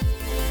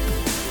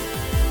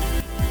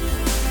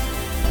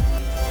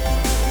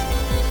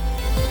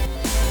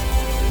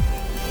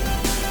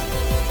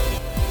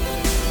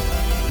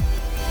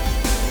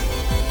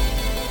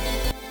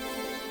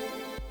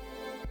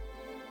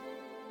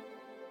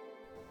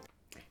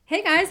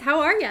Hey guys,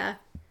 how are ya?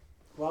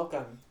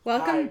 Welcome.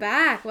 Welcome Hi.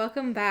 back.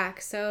 Welcome back.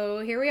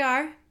 So here we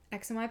are,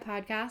 X and Y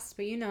podcast,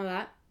 but you know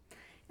that.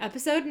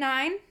 Episode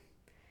 9.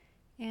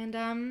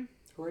 And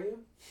Who are you?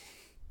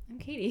 I'm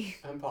Katie.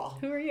 I'm Paul.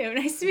 Who are you?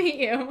 Nice to meet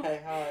you.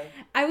 Hey, hi.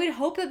 I would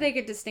hope that they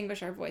could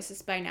distinguish our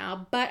voices by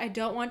now, but I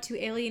don't want to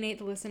alienate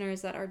the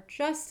listeners that are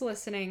just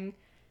listening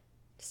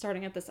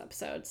starting at this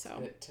episode.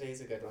 So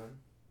Today's a good one.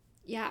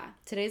 yeah,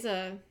 today's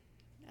a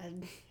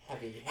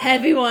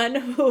Heavy.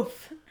 one.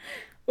 Oof.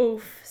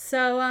 Oof.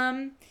 So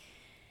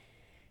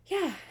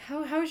yeah,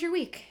 how was your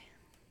week?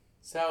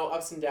 So,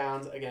 ups and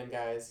downs. Again,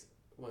 guys,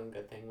 one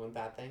good thing, one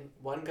bad thing.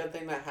 One good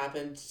thing that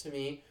happened to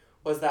me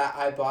was that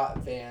I bought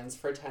Vans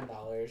for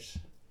 $10.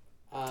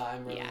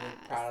 I'm really Yes.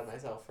 proud of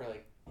myself for,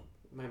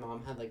 my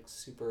mom had,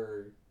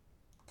 super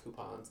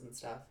coupons and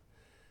stuff.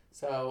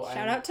 So,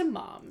 Shout out to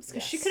moms,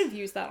 because she Yes. could have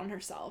used that on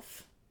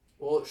herself.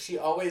 Well, she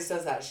always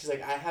does that. She's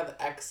like, I have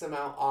X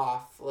amount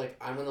off.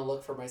 I'm going to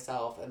look for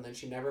myself. And then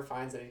she never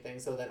finds anything.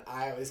 So then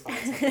I always find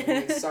something. I'm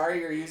like, sorry,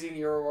 you're using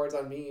your rewards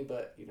on me,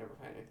 but you never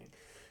find anything.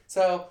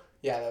 So,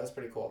 yeah, that was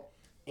pretty cool.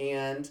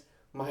 And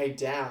my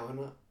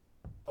down,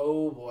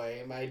 oh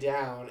boy, my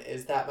down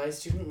is that my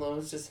student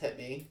loans just hit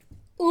me.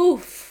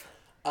 Oof.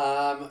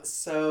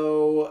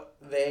 So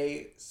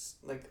I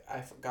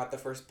got the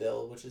first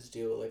bill, which is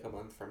due a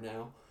month from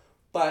now.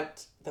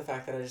 But the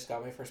fact that I just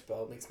got my first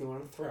bill makes me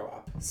want to throw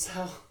up.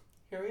 So,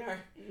 here we are.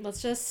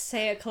 Let's just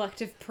say a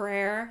collective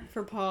prayer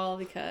for Paul,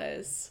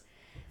 because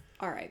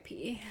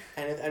R.I.P.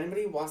 And if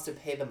anybody wants to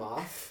pay them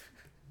off,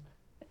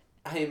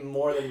 I am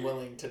more than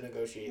willing to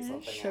negotiate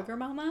something Sugar out.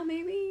 mama,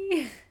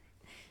 maybe?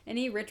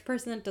 Any rich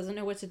person that doesn't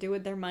know what to do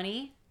with their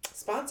money?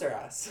 Sponsor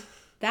us.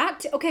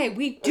 Okay,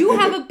 we do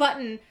have a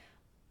button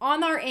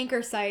on our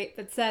Anchor site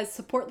that says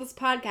support this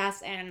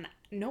podcast, and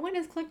no one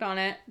has clicked on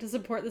it to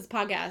support this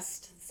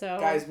podcast. So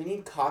Guys, we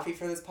need coffee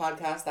for this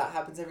podcast. That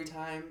happens every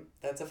time.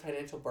 That's a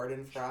financial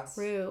burden for us.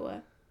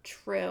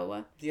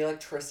 True. The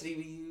electricity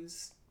we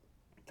use,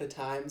 the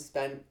time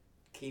spent,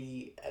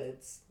 Katie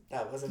edits.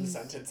 That wasn't a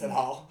sentence at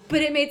all.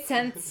 But it made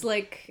sense,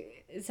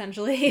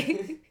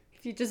 essentially,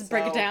 if you just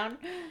break it down.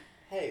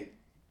 Hey,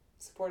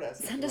 support us.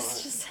 Send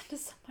us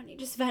some money.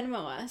 Just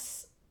Venmo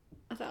us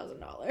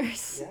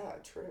 $1,000. Yeah,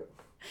 true.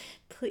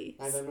 Please.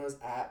 My Venmo is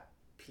at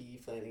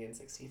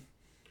pflanagan16.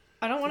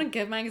 I don't want to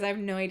give mine because I have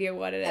no idea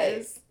what it Hey,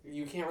 is.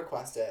 you can't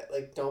request it.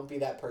 Don't be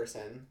that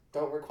person.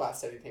 Don't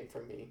request anything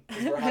from me.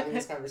 Because we're having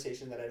this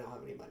conversation that I don't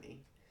have any money.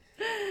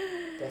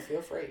 But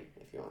feel free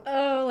if you want.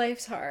 Oh,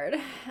 life's hard.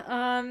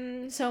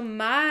 So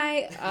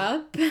my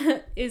up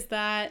is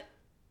that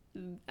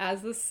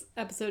as this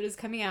episode is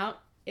coming out,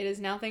 it is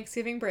now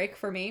Thanksgiving break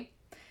for me,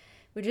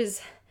 which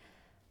is,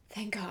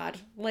 thank God.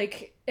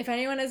 If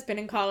anyone has been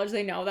in college,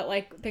 they know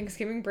that,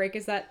 Thanksgiving break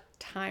is that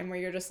time where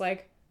you're just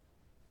like,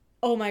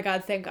 oh my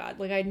God, thank God.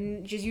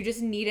 You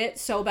just need it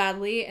so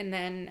badly, and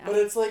then... But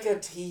it's like a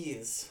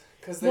tease.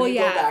 Because then you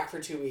go back for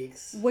 2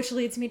 weeks. Which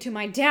leads me to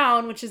my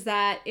down, which is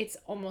that it's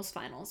almost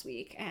finals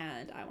week,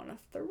 and I want to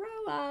throw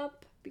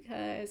up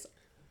because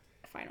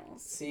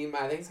finals. See,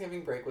 my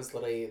Thanksgiving break was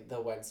literally the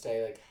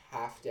Wednesday,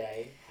 half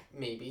day,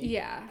 maybe.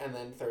 Yeah. And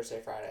then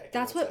Thursday, Friday.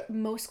 That's what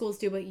most schools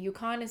do, but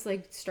UConn is,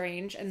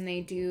 strange, and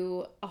they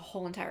do a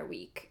whole entire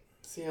week.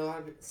 See,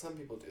 some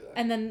people do that.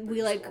 And then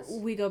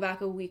we go back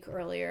a week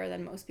earlier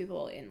than most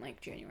people in,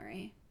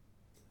 January.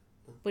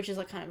 Which is,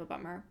 kind of a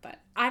bummer. But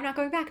I'm not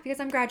going back because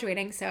I'm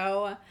graduating,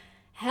 so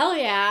hell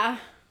yeah.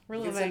 We're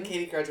You can living. send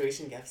Katie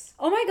graduation gifts.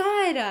 Oh my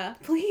God.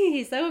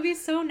 Please. That would be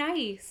so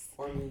nice.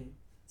 Or me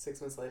 6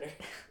 months later.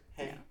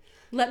 Hey. Yeah.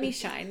 Let me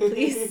shine,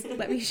 please.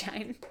 Let me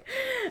shine.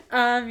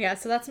 Yeah,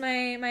 so that's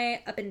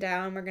my up and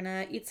down. We're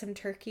gonna eat some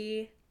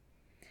turkey.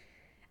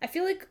 I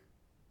feel like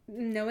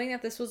knowing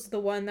that this was the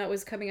one that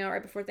was coming out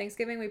right before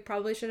Thanksgiving, we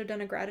probably should have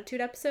done a gratitude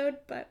episode,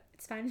 but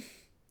it's fine.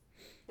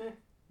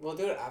 We'll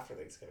do it after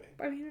Thanksgiving.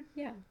 I mean,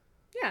 yeah.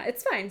 Yeah,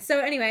 it's fine. So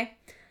anyway,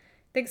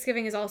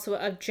 Thanksgiving is also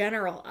a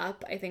general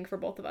up, I think, for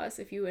both of us.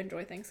 If you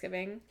enjoy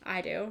Thanksgiving,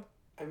 I do.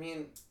 I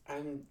mean,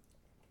 I'm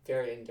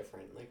very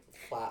indifferent,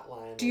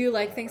 flatline. Do you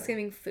like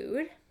Thanksgiving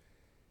food?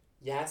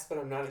 Yes, but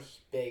I'm not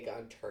big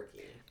on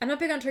turkey. I'm not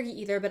big on turkey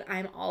either, but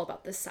I'm all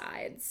about the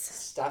sides.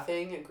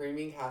 Stuffing, green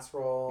bean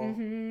casserole.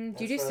 Mm-hmm.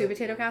 Do you do sweet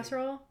potato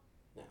casserole?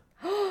 No.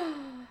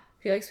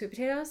 Do you like sweet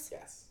potatoes?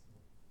 Yes.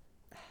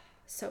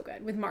 So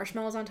good. With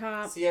marshmallows on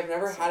top. See, I've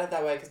never had it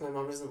that way because my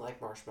mom doesn't like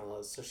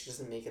marshmallows, so she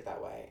doesn't make it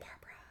that way.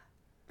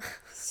 Barbara.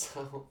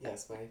 So,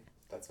 yes,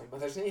 that's my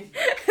mother's name.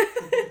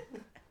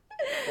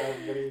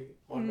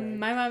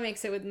 My mom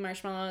makes it with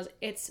marshmallows.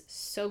 It's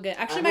so good.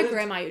 Actually, my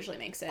grandma usually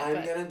makes it.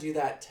 I'm gonna do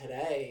that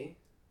today.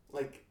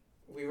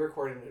 We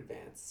record in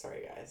advance.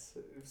 Sorry, guys.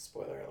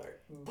 Spoiler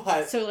alert.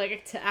 But so,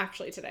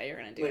 today, you're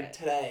gonna do it.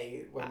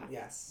 Today,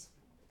 yes.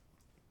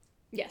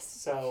 Yes.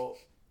 So,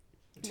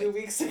 2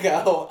 weeks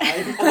ago,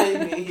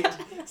 I made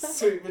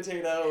sweet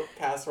potato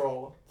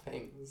casserole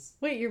things.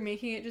 Wait, you're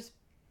making it just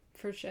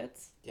for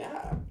shits?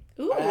 Yeah.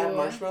 Ooh. I have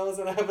marshmallows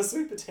and I have a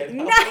sweet potato.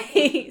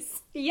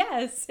 Nice.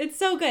 Yes. It's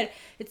so good.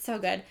 It's so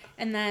good.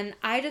 And then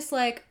I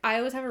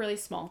always have a really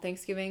small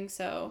Thanksgiving,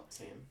 so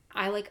Same.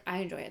 I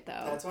enjoy it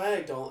though. That's why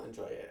I don't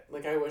enjoy it.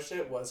 Like, I wish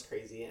it was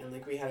crazy and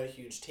like we had a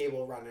huge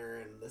table runner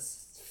and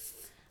this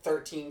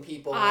 13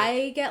 people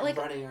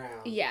running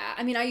around. Yeah,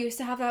 I mean, I used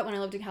to have that when I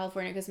lived in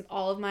California because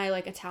all of my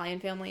like Italian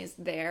family is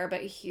there,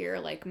 but here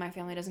like my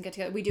family doesn't get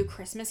together. We do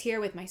Christmas here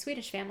with my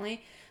Swedish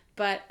family,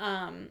 but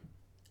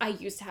I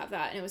used to have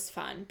that and it was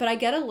fun. But I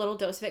get a little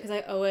dose of it because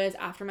I always,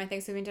 after my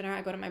Thanksgiving dinner,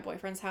 I go to my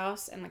boyfriend's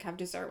house and like have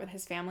dessert with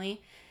his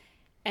family.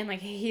 And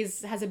like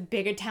has a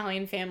big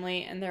Italian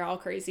family and they're all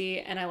crazy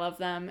and I love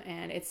them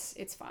and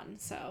it's fun.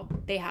 So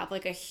they have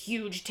like a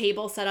huge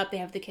table set up. They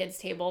have the kids'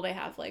 table. They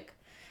have like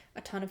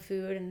a ton of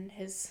food and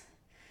his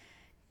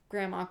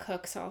grandma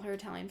cooks all her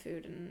Italian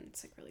food and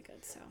it's like really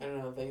good. So I don't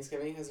know.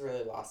 Thanksgiving has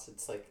really lost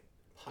its like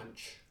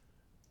punch.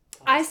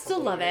 I still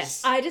love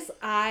it.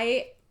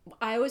 I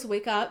always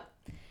wake up.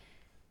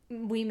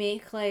 We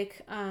make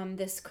like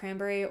this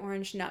cranberry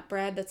orange nut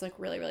bread that's like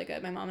really really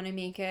good. My mom and I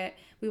make it.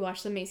 We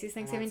watch the Macy's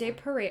Thanksgiving Day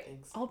Parade.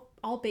 Thanks.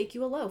 I'll bake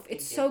you a loaf.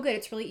 It's so good.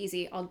 It's really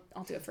easy. I'll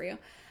do it for you.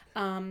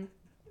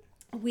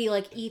 We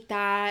like eat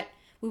that.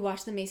 We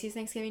watch the Macy's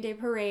Thanksgiving Day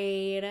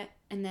Parade,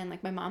 and then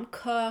like my mom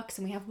cooks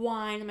and we have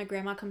wine and my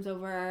grandma comes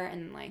over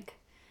and like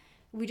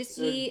we just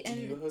eat. Do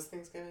and you host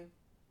Thanksgiving?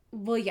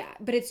 Well, yeah,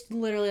 but it's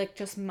literally like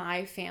just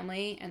my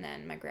family and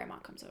then my grandma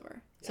comes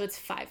over. Yeah. So it's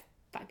five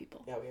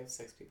people. Yeah, we have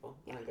 6 people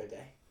on a good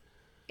day.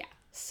 Yeah.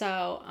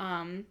 So,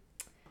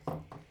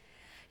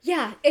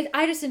 yeah,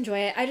 I just enjoy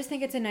it. I just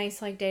think it's a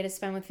nice like day to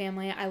spend with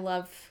family. I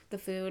love the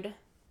food.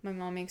 My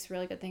mom makes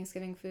really good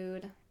Thanksgiving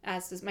food,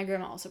 as does my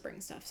grandma. Also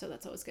brings stuff, so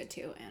that's always good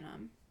too.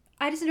 And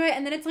I just enjoy it.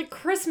 And then it's like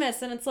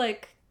Christmas, and it's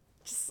like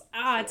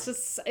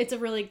it's a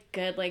really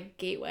good like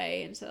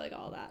gateway into like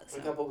all that. So.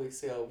 A couple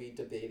weeks ago, we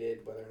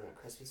debated whether or not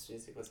Christmas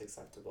music was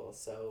acceptable.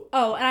 So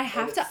and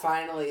it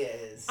finally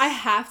is. I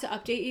have to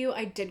update you.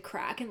 I did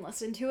crack and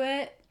listen to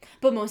it,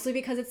 but mostly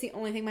because it's the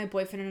only thing my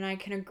boyfriend and I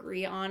can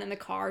agree on in the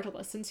car to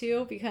listen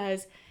to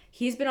because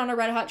he's been on a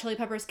Red Hot Chili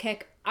Peppers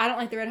kick. I don't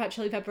like the Red Hot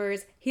Chili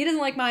Peppers. He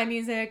doesn't like my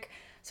music,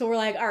 so we're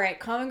like, all right,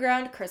 common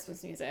ground,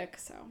 Christmas music.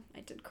 So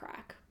I did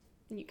crack.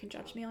 You can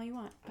judge me all you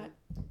want, but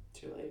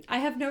too late. I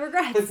have no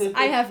regrets.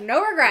 I have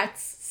no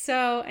regrets.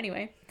 So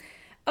anyway,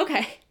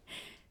 okay.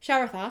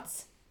 Shower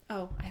thoughts.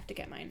 Oh, I have to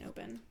get mine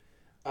open.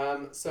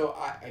 So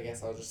I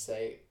guess I'll just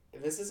say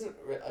this isn't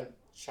a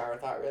shower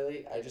thought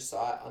really. I just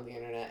saw it on the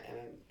internet and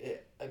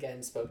it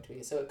again spoke to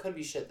me. So it could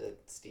be shit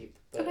that's deep,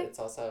 but It's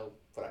also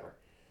whatever.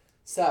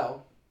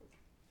 So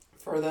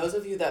for those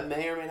of you that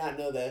may or may not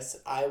know this,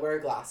 I wear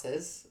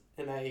glasses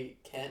and I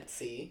can't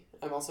see.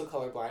 I'm also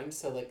colorblind,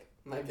 so like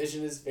my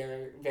vision is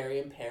very, very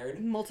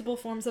impaired. Multiple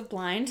forms of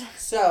blind.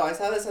 So, I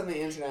saw this on the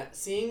internet.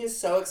 Seeing is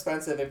so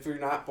expensive if you're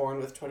not born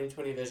with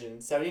 20/20 vision.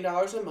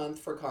 $70 a month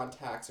for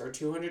contacts or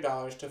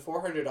 $200 to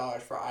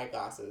 $400 for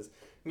eyeglasses.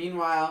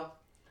 Meanwhile,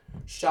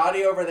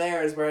 Shoddy over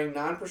there is wearing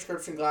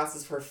non-prescription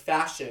glasses for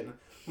fashion.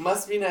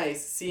 Must be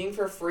nice. Seeing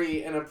for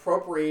free and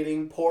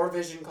appropriating poor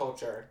vision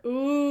culture.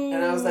 Ooh.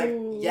 And I was like,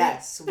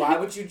 yes. Why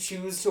would you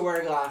choose to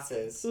wear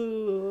glasses?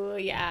 Ooh,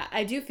 yeah.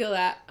 I do feel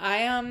that.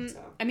 I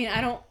mean, I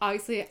don't,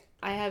 obviously,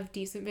 I have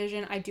decent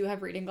vision. I do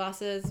have reading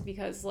glasses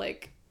because,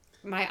 like,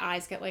 my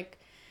eyes get, like,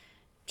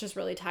 just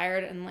really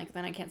tired and, like,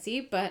 then I can't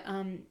see. But,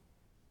 I'm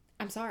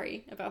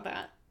sorry about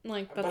that.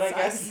 Like, that But sucks.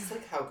 I guess it's,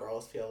 like, how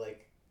girls feel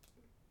like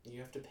you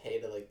have to pay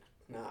to, like,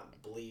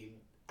 not bleed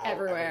out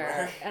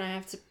everywhere. And I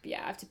have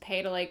to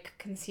pay to, like,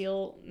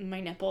 conceal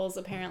my nipples,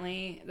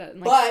 apparently. That,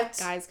 like, but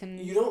guys can...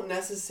 you don't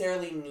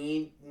necessarily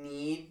need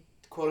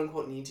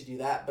quote-unquote need to do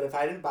that, but if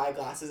I didn't buy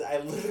glasses, I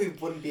literally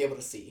wouldn't be able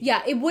to see.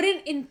 Yeah, it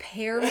wouldn't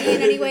impair me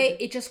in any way.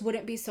 It just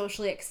wouldn't be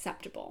socially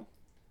acceptable.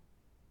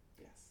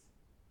 Yes.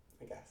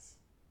 I guess.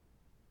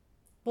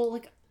 Well,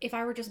 like, if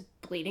I were just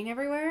bleeding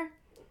everywhere...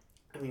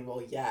 I mean,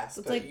 well, yes,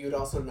 it's but like, you'd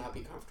also not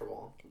be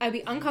comfortable. I'd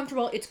be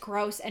uncomfortable, it's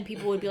gross, and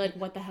people would be like,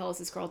 what the hell is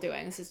this girl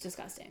doing? This is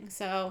disgusting.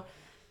 So,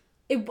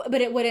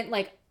 but it wouldn't,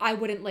 like, I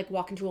wouldn't, like,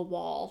 walk into a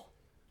wall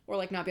or,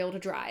 like, not be able to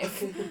drive.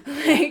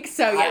 Like,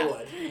 so, yeah. I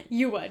would.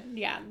 You would,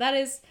 yeah.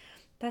 That's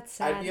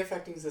sad. I'd be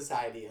affecting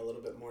society a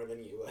little bit more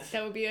than you would.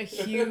 That would be a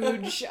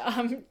huge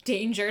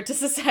danger to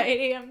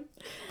society.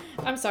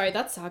 I'm sorry,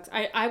 that sucks.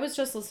 I was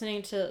just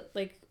listening to,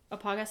 like, a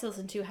podcast I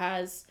listened to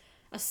has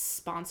a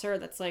sponsor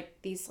that's,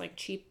 like, these, like,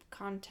 cheap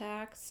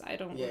contacts. I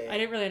didn't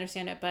really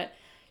understand it, but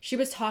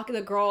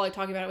the girl, like,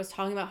 talking about it was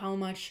talking about how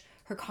much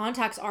her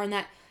contacts are, and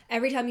that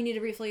every time you need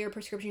to refill your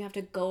prescription, you have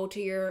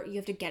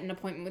to get an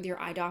appointment with your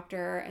eye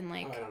doctor, and,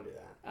 like... Oh, I don't do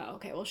that. Oh,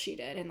 okay, well, she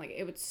did, and, like,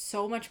 it was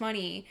so much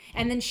money,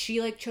 and then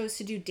she, like, chose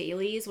to do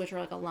dailies, which are,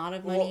 like, a lot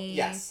of money. Well,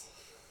 yes.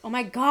 Oh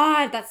my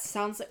god, that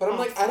sounds like But I'm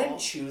awful. like, I didn't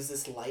choose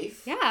this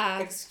life. Yeah.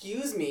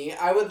 Excuse me,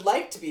 I would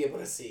like to be able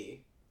to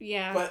see.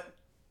 Yeah. But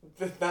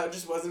that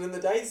just wasn't in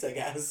the dice, I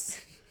guess.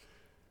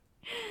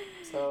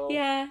 So...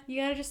 Yeah,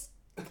 you gotta just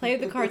play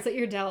the cards that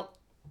you're dealt.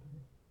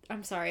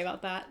 I'm sorry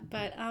about that,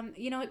 but,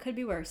 you know, it could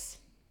be worse.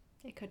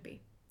 It could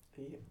be.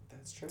 Yeah,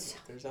 that's true.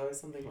 There's always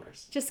something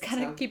worse. Just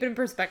kind of keep it in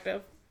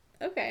perspective.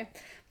 Okay.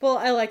 Well,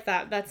 I like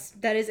that.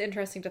 That is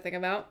interesting to think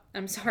about.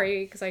 I'm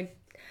sorry, because I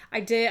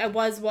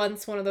was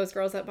once one of those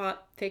girls that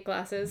bought fake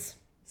glasses.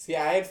 See,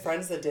 I had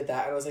friends that did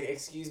that, and I was like,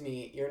 excuse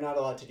me, you're not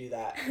allowed to do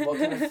that. What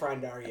kind of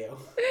friend are you?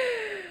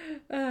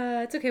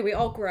 It's okay. We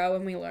all grow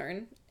and we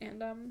learn.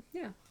 And,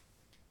 yeah.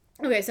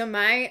 Okay, so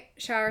my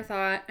shower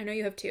thought, I know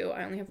you have two,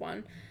 I only have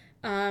one,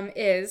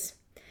 is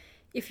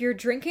if you're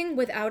drinking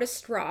without a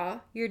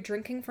straw, you're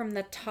drinking from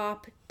the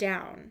top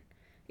down.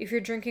 If you're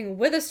drinking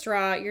with a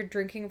straw, you're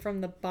drinking from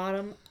the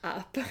bottom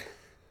up.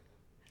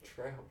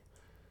 True.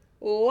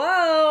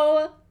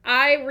 Whoa!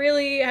 I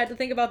really had to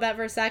think about that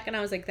for a second.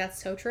 I was like,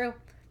 that's so true.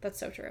 That's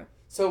so true.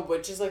 So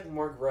which is like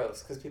more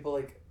gross? Because people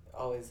like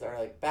always are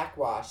like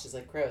backwash is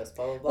like gross,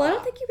 blah blah blah. Well, I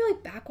don't think you really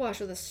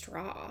backwash with a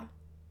straw.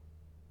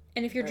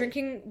 And if you're Right.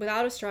 drinking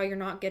without a straw, you're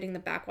not getting the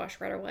backwash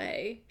right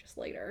away. Just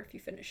later if you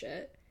finish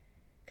it.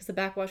 Because the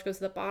backwash goes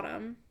to the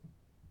bottom.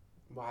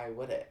 Why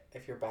would it?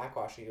 If you're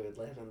backwashing, it would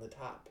land on the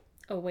top.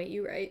 Oh, wait,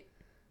 you're right.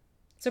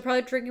 So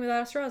probably drinking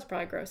without a straw is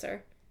probably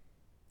grosser.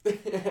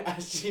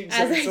 as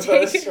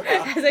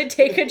I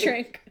take a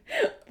drink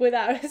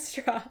without a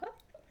straw.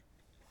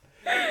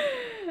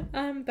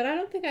 But I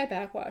don't think I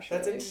backwash.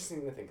 That's really.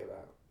 interesting to think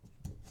about.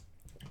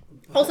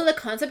 Also, the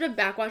concept of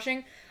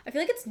backwashing, I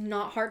feel like it's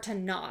not hard to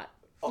not.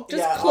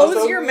 Just yeah, close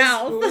also your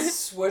mouth. Who's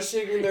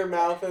swishing in their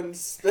mouth and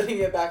spitting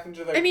it back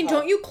into their I mean, cup?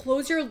 don't you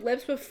close your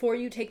lips before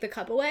you take the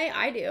cup away?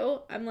 I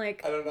do. I'm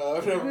like... I don't know.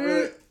 I've never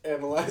really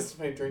analyzed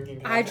my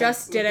drinking habits. I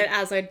just did it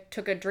as I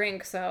took a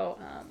drink, so...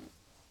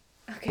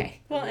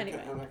 Okay. Well,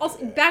 anyway.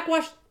 Also,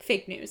 backwash,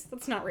 fake news.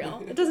 That's not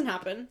real. It doesn't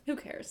happen. Who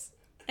cares?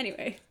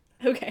 Anyway.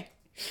 Okay.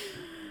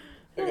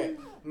 Okay.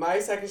 My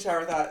second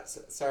shower thought...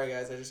 Sorry,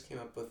 guys. I just came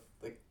up with,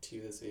 like,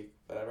 2 this week.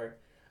 Whatever.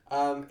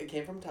 It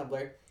came from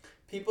Tumblr.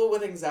 People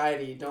with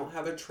anxiety don't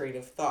have a train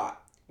of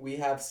thought. We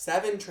have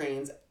 7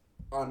 trains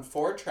on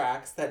 4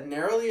 tracks that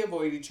narrowly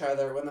avoid each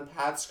other when the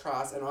paths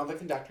cross and all the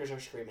conductors are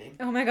screaming.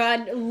 Oh my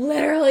god.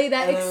 Literally,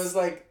 that And I was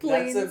like,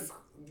 explains...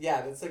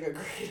 that's like a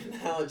great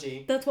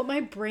analogy. That's what my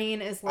brain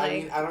is like. I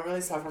mean, I don't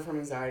really suffer from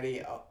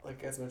anxiety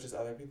like as much as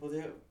other people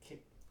do,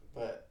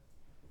 but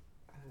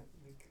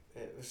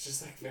it was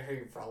just like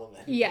very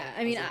relevant. Yeah,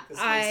 I mean,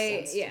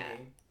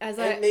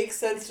 it makes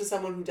sense to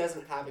someone who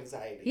doesn't have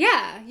anxiety.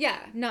 Yeah,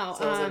 no.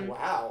 So I was like,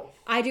 wow.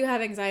 I do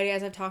have anxiety,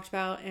 as I've talked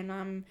about,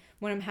 and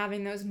when I'm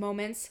having those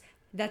moments,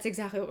 that's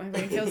exactly what my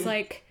brain feels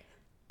like.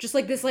 Just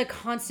like this, like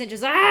constant,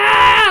 just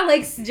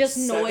just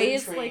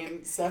noise.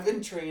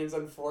 7 trains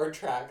on 4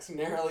 tracks,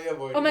 narrowly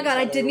avoiding. Oh my god,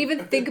 I didn't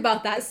even think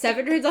about that.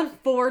 7 trains on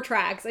 4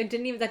 tracks. That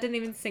didn't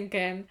even sink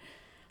in.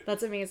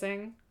 That's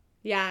amazing.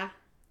 Yeah.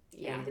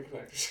 And the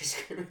conductors are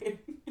screaming.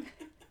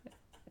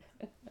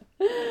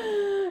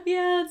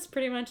 Yeah, that's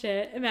pretty much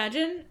it.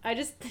 Imagine, it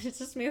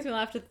just makes me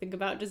laugh to think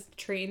about just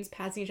trains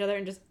passing each other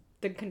and just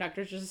the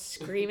conductors just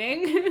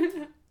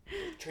screaming.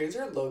 Trains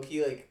are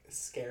low-key, like,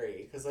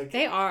 scary, because, like...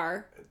 They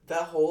are. The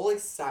whole, like,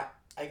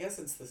 I guess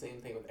it's the same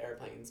thing with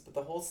airplanes, but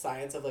the whole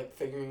science of, like,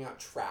 figuring out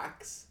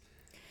tracks...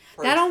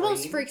 That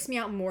almost freaks me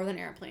out more than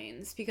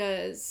airplanes,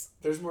 because...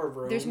 There's more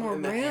room.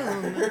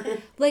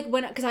 Like,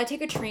 because I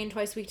take a train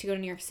twice a week to go to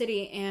New York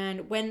City,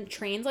 and when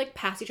trains, like,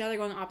 pass each other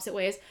going opposite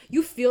ways,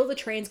 you feel the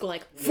trains go,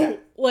 like... Yeah.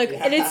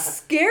 And it's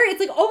scary.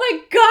 It's like, oh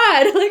my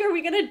god! Like, are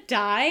we gonna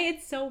die?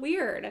 It's so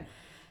weird.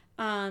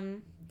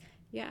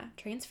 Yeah,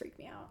 trains freak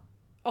me out.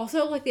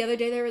 Also, like, the other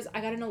day I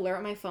got an alert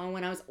on my phone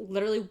when I was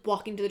literally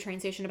walking to the train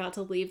station about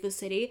to leave the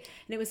city,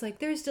 and it was like,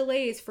 there's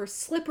delays for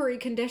slippery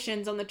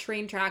conditions on the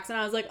train tracks, and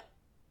I was like,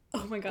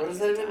 oh my god. What does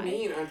that even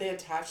mean? Aren't they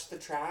attached to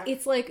the track?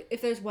 It's like,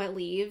 if there's wet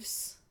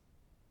leaves,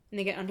 and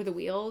they get under the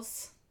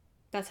wheels,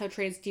 that's how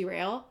trains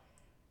derail.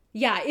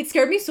 Yeah, it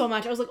scared me so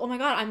much. I was like, oh my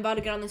god, I'm about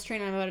to get on this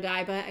train and I'm about to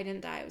die, but I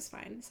didn't die, it was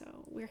fine, so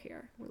we're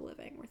here, we're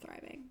living, we're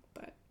thriving,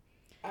 but...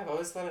 I've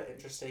always thought it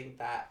interesting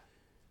that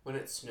when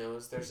it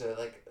snows, there's a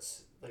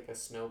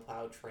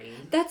snowplow train.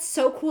 That's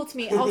so cool to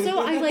me. Also,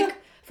 I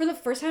for the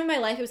first time in my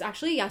life, it was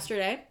actually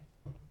yesterday,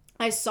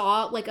 I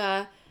saw like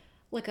a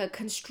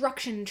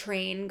construction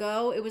train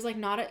go. It was like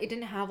it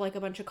didn't have like a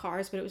bunch of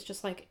cars, but it was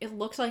just like, it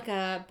looked like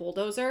a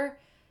bulldozer,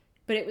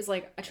 but it was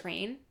like a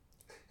train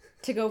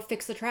to go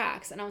fix the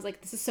tracks. And I was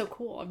like, this is so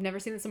cool. I've never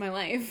seen this in my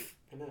life.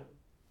 I know.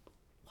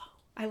 Wow.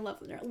 I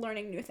love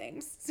learning new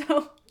things.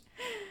 So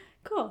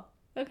cool.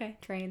 Okay.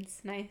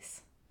 Trains.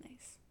 Nice.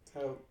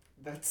 So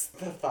that's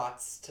the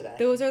thoughts today.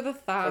 Those are the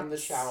thoughts. From the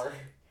shower.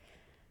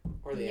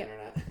 Or the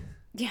internet.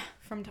 Yeah,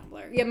 from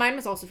Tumblr. Yeah, mine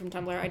was also from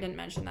Tumblr. I didn't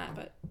mention that,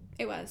 but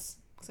it was.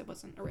 Because it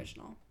wasn't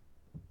original.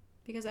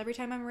 Because every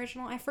time I'm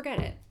original, I forget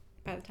it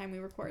by the time we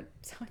record.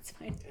 So it's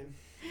fine.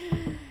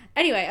 Okay.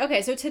 Anyway,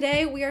 okay, so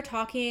today we are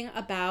talking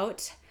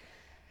about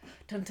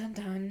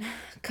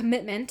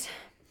commitment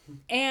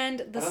and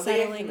the I don't settling.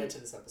 think I commit to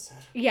this episode.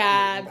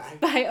 Yeah.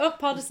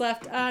 Paul just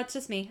left. It's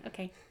just me.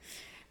 Okay.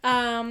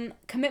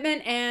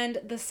 Commitment and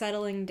the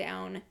settling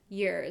down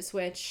years,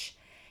 which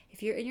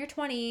if you're in your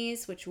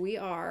 20s, which we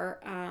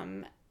are,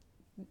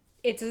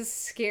 it's a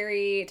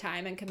scary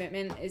time, and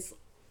commitment is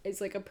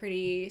is like a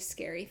pretty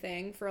scary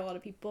thing for a lot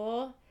of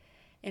people.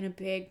 And a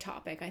big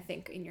topic, I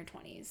think, in your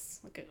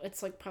 20s. Like,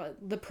 it's like probably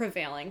the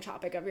prevailing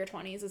topic of your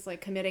 20s is like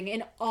committing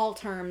in all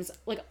terms,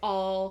 like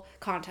all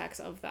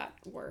contexts of that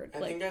word. I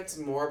like, think it's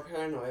more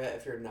paranoia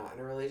if you're not in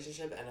a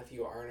relationship, and if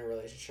you are in a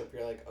relationship,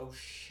 you're like, oh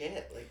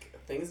shit, like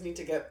things need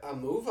to get a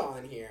move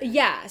on here.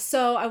 Yeah,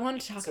 so I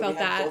wanted to talk about that.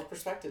 So we have both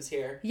perspectives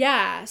here.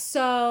 Yeah,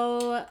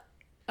 so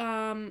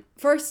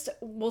first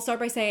we'll start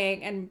by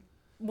saying, and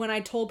when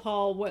I told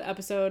Paul what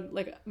episode,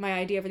 like my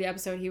idea for the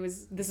episode,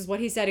 this is what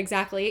he said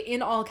exactly,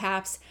 in all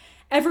caps,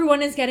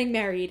 everyone is getting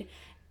married.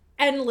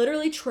 And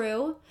literally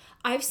true.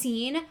 I've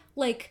seen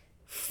like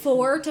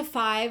 4 to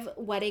 5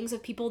 weddings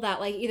of people that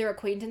like either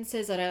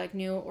acquaintances that I like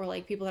knew or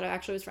like people that I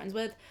actually was friends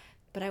with,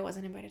 but I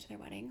wasn't invited to their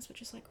weddings,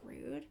 which is like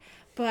rude.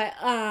 But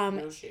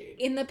No shade.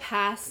 in the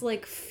past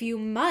like few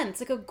months,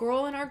 like a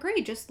girl in our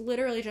grade just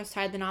literally just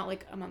tied the knot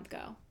like a month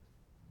ago.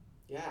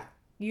 Yeah.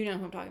 You know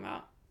who I'm talking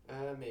about.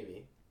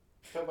 Maybe.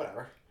 But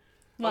whatever.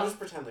 Well, I'll just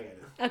pretend like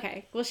I know.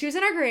 Okay. Well, she was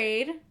in our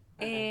grade,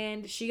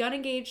 and she got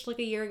engaged like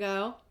a year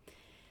ago.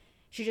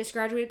 She just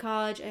graduated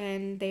college,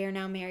 and they are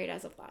now married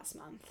as of last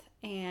month.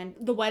 And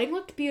the wedding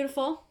looked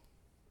beautiful,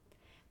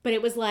 but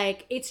it was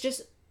like, it's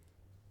just,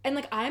 and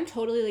like, I'm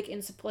totally like,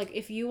 like,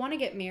 if you want to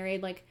get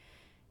married, like,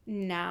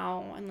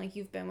 now, and like,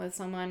 you've been with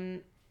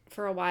someone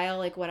for a while,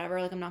 like,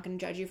 whatever, like, I'm not going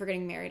to judge you for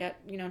getting married at,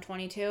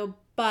 22,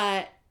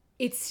 but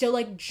it's still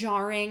like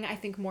jarring, I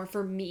think, more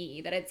for me,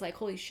 that it's like,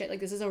 holy shit,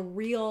 like this is a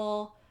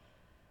real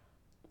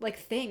like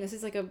thing. This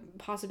is like a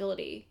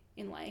possibility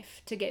in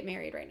life to get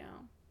married right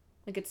now.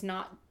 Like it's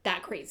not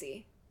that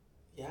crazy.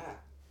 Yeah.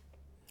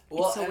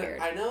 Well, it's so and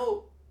weird. I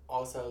know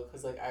also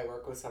because like I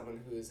work with someone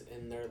who's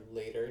in their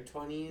later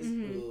 20s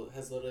who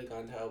has literally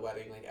gone to a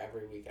wedding like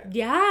every weekend.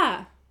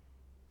 Yeah.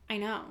 I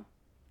know.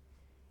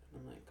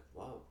 I'm like,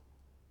 whoa.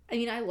 I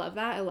mean, I love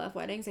that. I love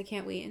weddings. I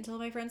can't wait until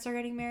my friends start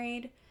getting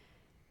married.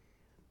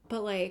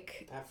 But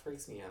like, that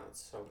freaks me out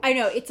so much. I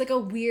know, it's like a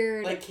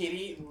weird, like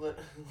Katie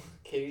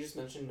just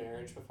mentioned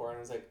marriage before, and I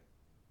was like,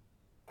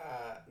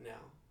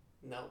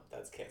 no,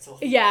 that's canceled.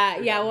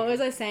 Yeah. What was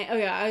I saying? Oh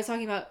yeah, I was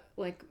talking about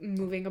like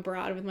moving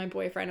abroad with my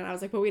boyfriend, and I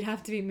was like, but we'd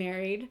have to be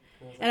married,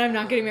 and I'm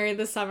not getting married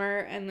this summer.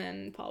 And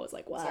then Paul was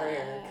like, what? Sorry,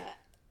 Eric.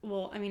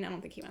 Well, I mean, I don't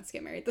think he wants to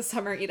get married this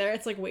summer either.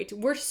 It's like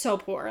we're so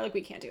poor, like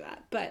we can't do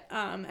that. But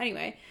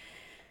anyway,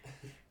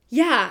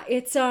 yeah,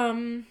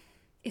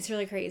 it's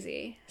really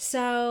crazy.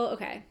 So,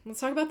 okay,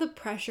 let's talk about the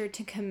pressure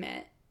to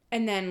commit.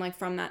 And then, like,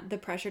 from that, the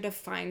pressure to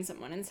find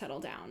someone and settle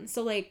down.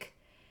 So, like,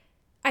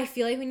 I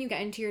feel like when you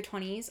get into your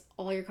 20s,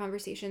 all your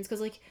conversations, because,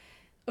 like,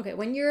 okay,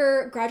 when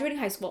you're graduating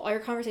high school, all your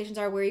conversations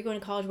are, where are you going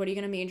to college? What are you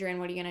going to major in?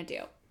 What are you going to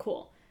do?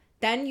 Cool.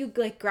 Then you,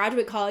 like,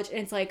 graduate college, and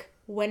it's like,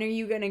 when are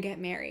you going to get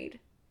married?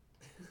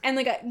 And,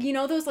 like,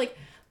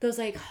 those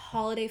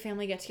holiday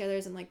family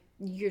get-togethers, and, like,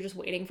 you're just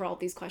waiting for all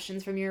these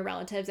questions from your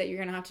relatives that you're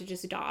gonna have to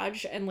just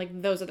dodge, and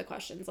like those are the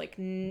questions. Like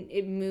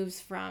it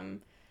moves from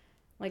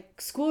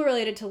like school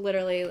related to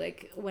literally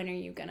like, when are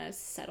you gonna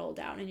settle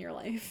down in your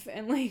life?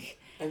 And like,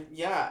 and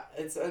yeah,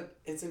 it's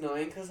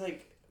annoying because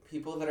like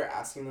people that are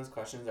asking those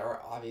questions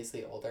are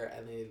obviously older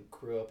and they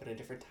grew up in a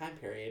different time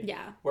period.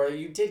 Yeah. Where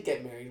you did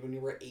get married when you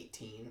were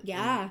 18.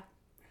 Yeah.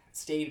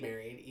 Stayed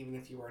married even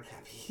if you weren't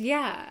happy.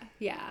 Yeah.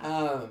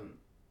 Yeah.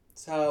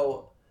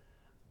 So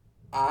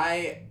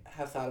I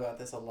have thought about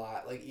this a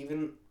lot. Like,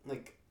 even,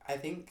 like, I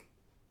think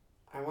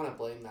I want to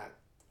blame that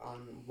on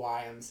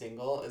why I'm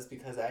single is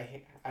because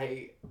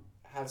I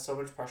have so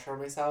much pressure on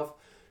myself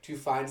to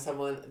find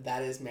someone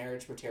that is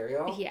marriage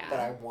material. Yeah. That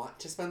I want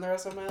to spend the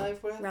rest of my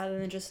life with. Rather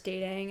than just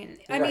dating.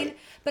 And I mean,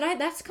 but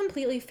that's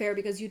completely fair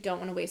because you don't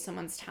want to waste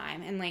someone's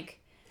time. And, like...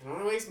 I don't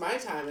want to waste my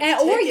time.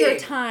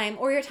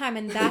 Or your time.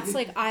 And that's,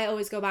 like, I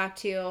always go back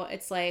to,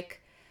 it's,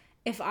 like,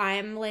 if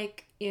I'm,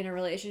 like, in a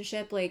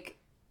relationship, like...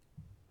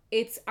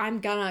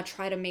 I'm gonna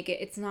try to make it,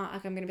 it's not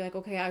like I'm gonna be like,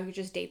 okay, I would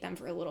just date them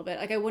for a little bit.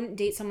 Like, I wouldn't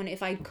date someone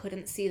if I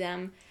couldn't see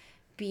them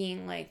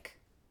being, like,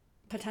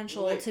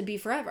 potential to be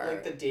forever.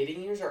 Like, the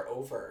dating years are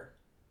over.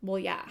 Well,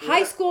 yeah.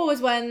 High school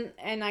was when,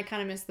 and I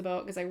kind of missed the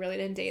boat because I really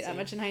didn't date that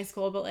much in high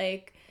school, but,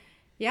 like,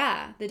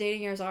 yeah, the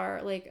dating years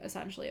are, like,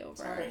 essentially over.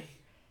 Sorry.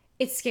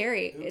 It's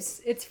scary.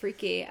 Oops. It's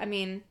freaky. I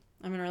mean,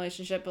 I'm in a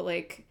relationship, but,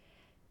 like,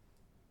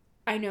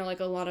 I know, like,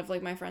 a lot of,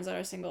 like, my friends that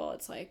are single,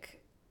 it's, like...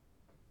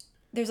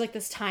 There's, like,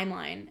 this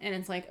timeline, and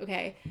it's like,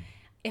 okay,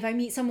 if I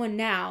meet someone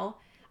now,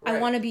 right. I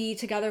want to be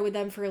together with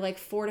them for, like,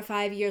 4 to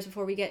 5 years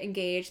before we get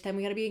engaged. Then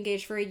we got to be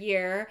engaged for a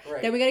year.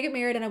 Right. Then we got to get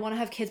married, and I want to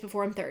have kids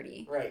before I'm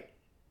 30. Right.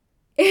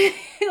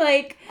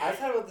 Like... I've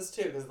thought about this,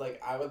 too, because,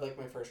 like, I would like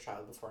my first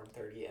child before I'm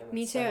 30, and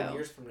that's 7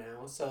 years from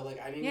now. So,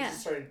 like, I need to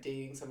start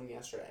dating someone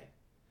yesterday.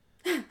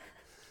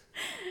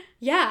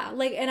 Yeah,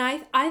 like, and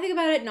I think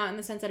about it not in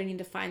the sense that I need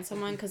to find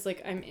someone, because,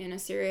 like, I'm in a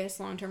serious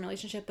long-term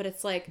relationship, but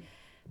it's, like...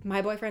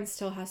 My boyfriend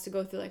still has to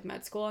go through, like,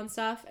 med school and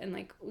stuff, and,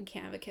 like, we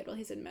can't have a kid while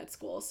he's in med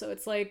school, so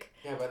it's, like...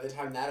 Yeah, by the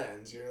time that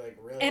ends, you're, like,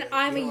 really... And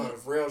like, you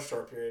have a real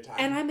short period of time.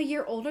 And I'm a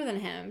year older than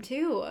him,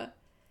 too.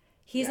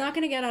 He's not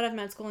going to get out of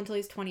med school until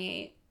he's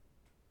 28.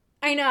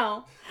 I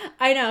know.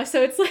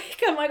 So it's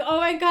like, I'm like, oh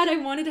my God, I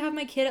wanted to have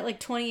my kid at like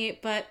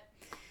 28, but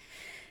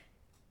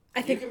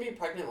I think you can be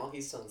pregnant while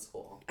he's still in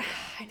school.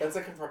 That's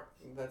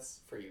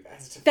for you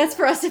guys to that's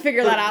for us to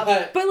figure that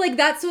out. But like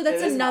that's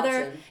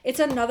another it's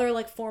another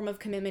like form of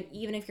commitment,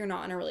 even if you're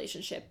not in a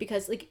relationship,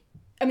 because like,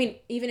 I mean,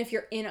 even if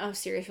you're in a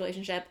serious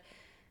relationship,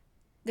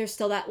 there's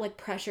still that like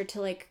pressure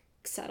to like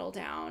settle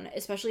down,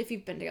 especially if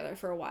you've been together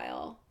for a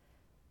while.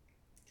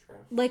 True.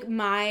 Like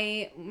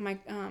my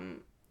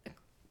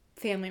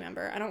family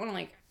member, I don't want to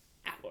like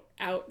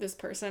out this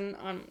person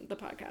on the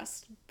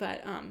podcast,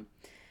 but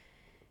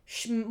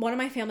one of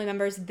my family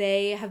members,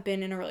 they have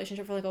been in a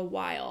relationship for like a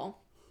while,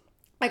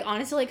 like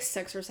honestly like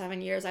 6 or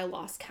 7 years. I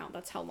lost count,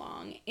 that's how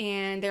long.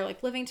 And they're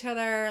like living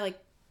together, like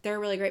they're a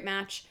really great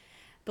match,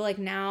 but like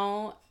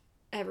now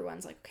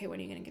everyone's like, okay, when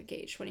are you gonna get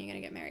engaged, when are you gonna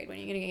get married, when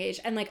are you gonna get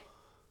engaged? And like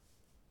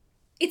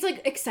it's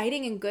like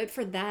exciting and good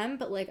for them,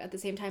 but like at the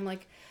same time,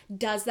 like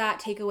does that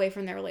take away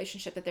from their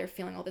relationship, that they're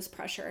feeling all this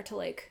pressure to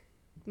like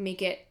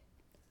make it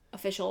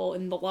official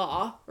in the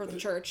law or the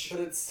church?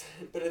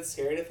 But it's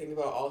scary to think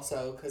about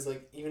also, because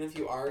like even if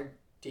you are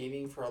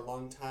dating for a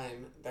long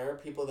time, there are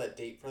people that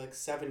date for like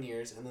 7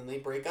 years and then they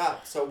break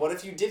up. So what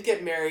if you did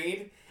get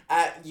married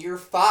at year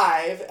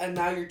 5 and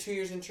now you're 2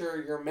 years into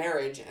your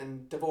marriage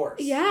and divorce?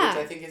 Yeah,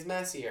 which I think is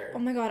messier. Oh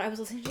my God, I was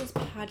listening to this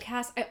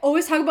podcast. I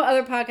always talk about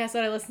other podcasts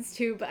that I listen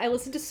to, but I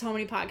listen to so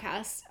many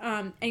podcasts.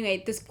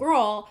 Anyway, this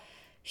girl,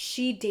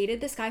 she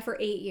dated this guy for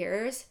 8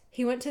 years.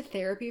 He went to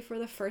therapy for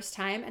the first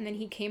time, and then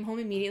he came home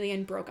immediately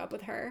and broke up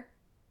with her.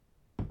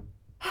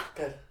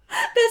 Good.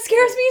 That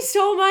scares me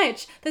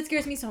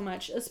so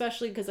much.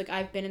 Especially because like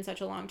I've been in such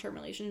a long-term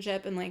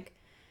relationship, and like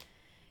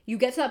you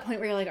get to that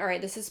point where you're like, all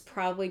right, this is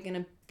probably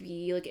gonna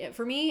be like it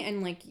for me,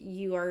 and like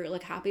you are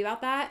like happy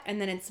about that, and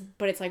then it's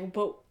like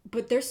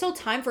but there's still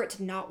time for it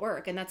to not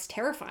work, and that's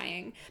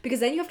terrifying, because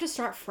then you have to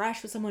start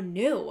fresh with someone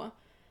new.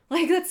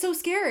 Like that's so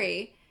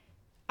scary.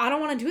 I don't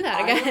want to do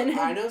that again.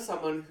 I know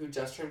someone who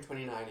just turned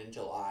 29 in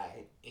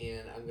July,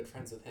 and I'm good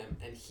friends with him,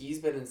 and he's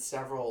been in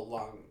several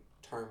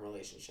long-term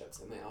relationships,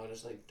 and they all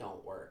just, like,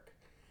 don't work.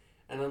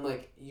 And I'm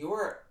like,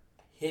 you're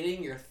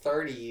hitting your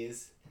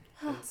 30s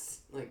and,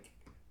 like,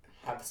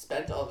 have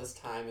spent all this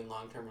time in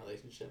long-term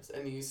relationships,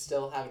 and you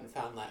still haven't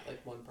found that,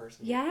 like, one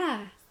person.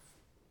 Yeah.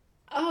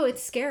 Oh,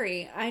 it's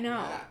scary. I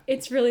know. Yeah.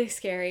 It's really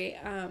scary,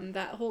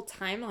 that whole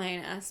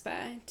timeline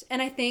aspect.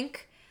 And I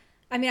think...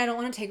 I mean, I don't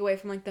want to take away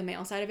from, like, the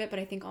male side of it, but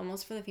I think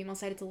almost for the female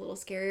side, it's a little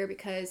scarier,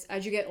 because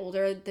as you get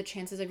older, the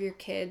chances of your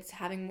kids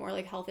having more,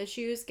 like, health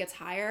issues gets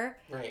higher.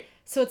 Right.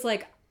 So it's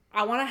like,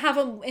 I want to have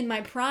them in my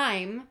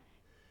prime,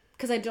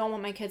 because I don't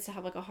want my kids to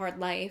have, like, a hard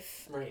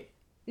life. Right.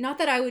 Not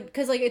that I would,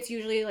 because, like, it's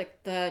usually,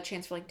 like, the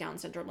chance for, like, Down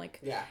syndrome,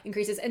 like,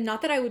 increases. And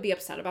not that I would be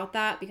upset about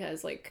that,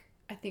 because, like,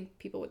 I think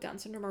people with Down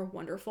syndrome are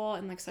wonderful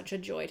and, like, such a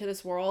joy to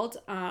this world.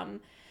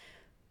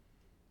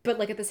 But,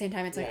 like, at the same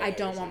time, it's, like, I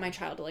don't want my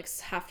child to, like,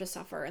 have to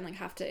suffer and, like,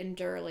 have to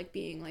endure, like,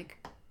 being,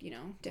 like, you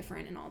know,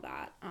 different and all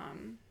that.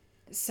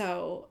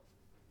 So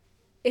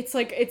it's,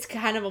 like, it's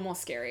kind of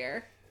almost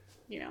scarier,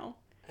 you know?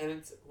 And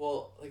it's,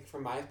 well, like,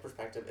 from my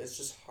perspective, it's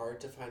just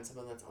hard to find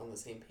someone that's on the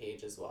same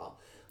page as well.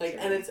 Like,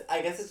 and it's,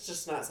 I guess it's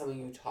just not something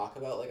you talk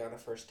about, like, on a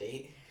first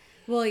date.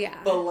 Well, yeah.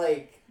 But,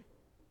 like,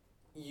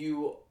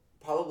 you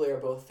probably are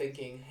both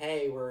thinking,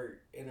 hey, we're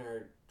in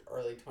our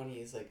early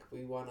 20s, like,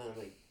 we want to,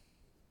 like,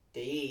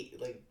 date,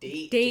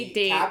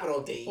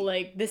 capital date.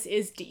 Like, this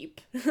is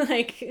deep.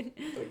 Like,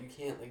 but you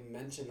can't, like,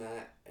 mention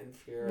that in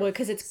fear well,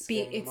 because it's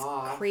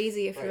off.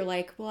 Crazy if you're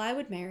like, well, I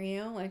would marry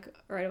you, like,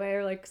 right away,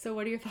 or like, so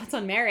what are your thoughts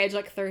on marriage?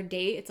 Like, third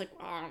date, it's like,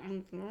 I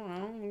don't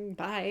know,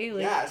 bye.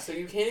 Like, yeah, so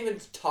you can't even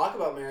talk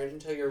about marriage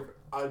until you're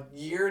a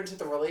year into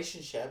the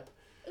relationship.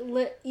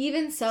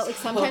 Even so, like,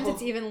 sometimes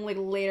it's even, like,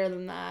 later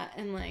than that,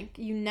 and, like,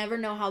 you never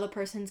know how the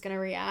person's gonna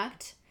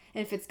react.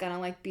 And if it's gonna,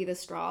 like, be the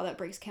straw that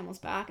breaks camel's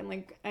back and,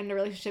 like, end a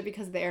relationship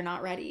because they're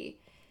not ready.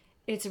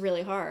 It's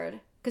really hard.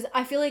 Because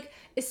I feel like,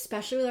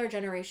 especially with our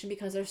generation,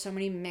 because there's so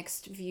many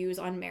mixed views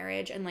on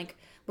marriage, and, like,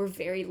 we're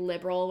very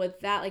liberal with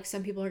that. Like,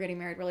 some people are getting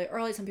married really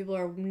early. Some people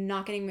are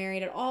not getting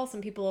married at all. Some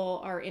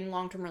people are in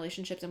long-term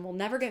relationships and will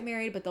never get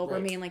married, but they'll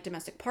remain, like,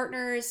 domestic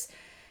partners.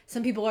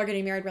 Some people are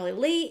getting married really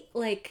late.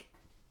 Like,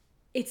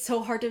 it's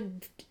so hard to...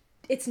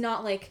 It's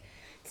not like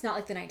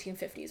the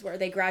 1950s where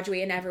they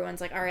graduate and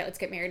everyone's like, all right, let's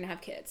get married and have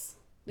kids.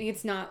 Like,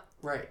 it's not...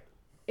 Right.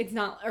 It's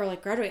not... Or,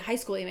 like, graduate high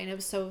school even. It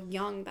was so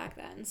young back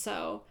then.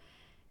 So,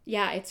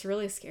 yeah, it's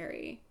really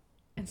scary.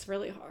 It's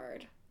really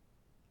hard.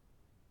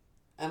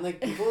 And,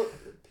 like,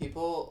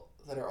 people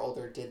that are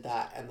older did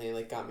that, and they,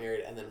 like, got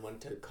married and then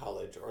went to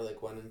college or,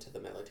 like, went into the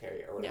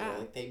military or whatever. Yeah.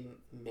 Like, they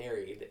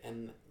married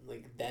and,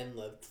 like, then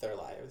lived their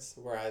lives.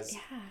 Whereas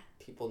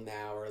people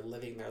now are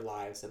living their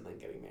lives and then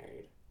getting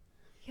married.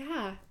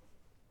 Yeah.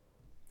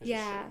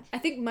 Yeah, I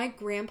think my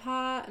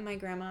grandpa and my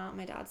grandma on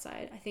my dad's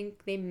side, I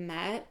think they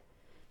met.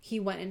 He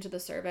went into the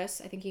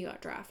service. I think he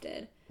got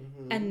drafted.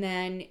 Mm-hmm.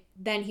 And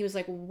then he was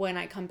like, when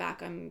I come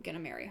back, I'm going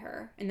to marry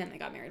her. And then they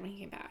got married when he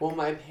came back. Well,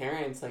 my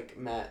parents, like,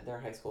 met their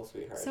high school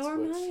sweethearts. So are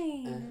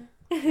mine.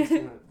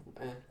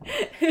 But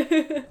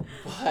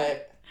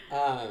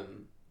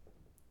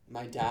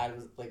my dad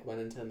was like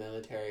went into the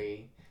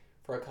military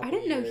for a couple I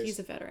didn't years. know he's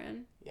a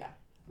veteran. Yeah.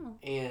 Oh.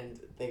 And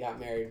they got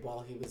married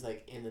while he was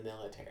like in the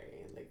military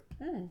and like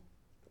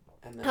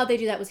and then How'd they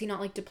do that? Was he not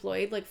like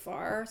deployed like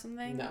far or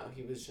something? No,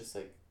 he was just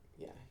like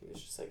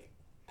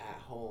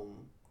at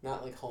home.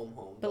 Not like home,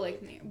 but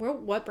like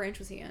what branch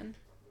was he in?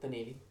 The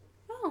Navy.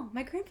 Oh,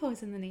 my grandpa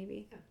was in the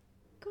Navy. Yeah.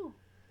 Cool.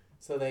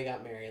 So they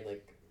got married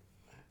like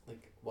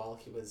while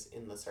he was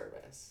in the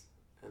service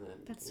and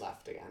then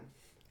left again.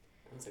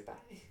 I was like, bye.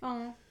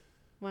 Oh.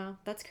 Wow,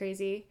 that's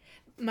crazy.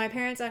 My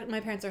parents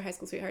are high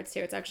school sweethearts too.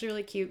 It's actually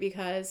really cute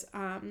because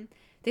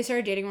they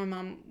started dating when my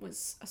mom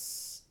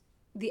was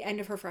the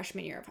end of her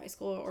freshman year of high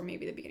school, or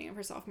maybe the beginning of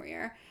her sophomore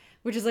year,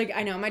 which is like,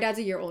 I know my dad's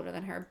a year older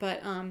than her,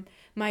 but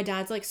my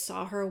dad's like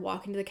saw her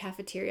walk into the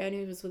cafeteria and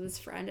he was with his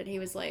friend and he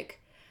was like,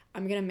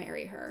 I'm gonna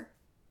marry her.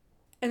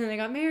 And then they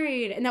got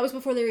married, and that was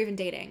before they were even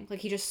dating. Like,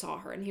 he just saw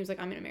her and he was like,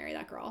 I'm gonna marry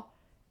that girl.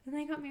 And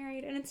they got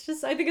married, and it's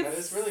just, I think it's that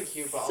is really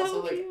cute, but so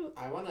also like cute.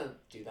 I want to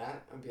do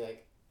that and be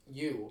like,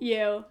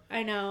 you,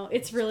 I know,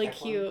 it's really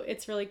cute. One.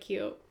 It's really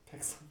cute.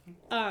 Pick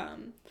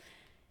something.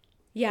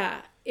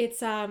 Yeah,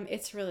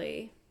 it's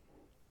really,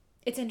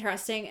 it's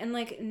interesting. And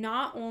like,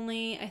 not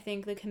only I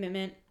think the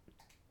commitment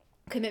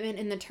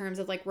in the terms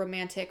of like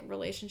romantic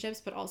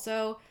relationships, but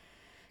also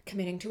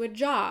committing to a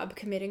job,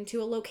 committing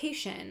to a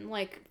location,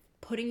 like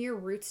putting your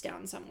roots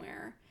down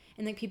somewhere,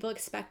 and like people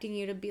expecting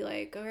you to be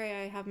like,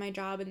 okay, I have my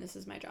job and this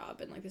is my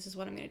job and like this is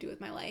what I'm gonna do with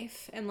my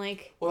life. And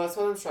like, well, that's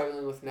what I'm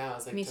struggling with now,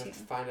 is like me to too.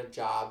 find a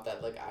job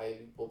that like I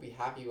will be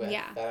happy with,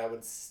 that I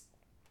would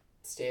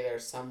stay there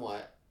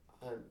somewhat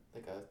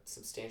like a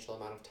substantial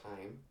amount of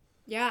time.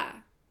 Yeah,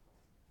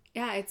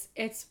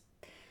 it's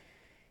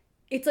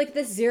like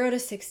this 0 to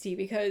 60,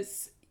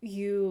 because I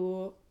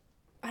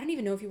don't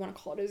even know if you want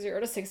to call it a 0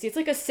 to 60. It's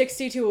like a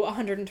 60 to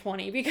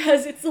 120,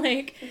 because it's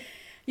like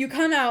you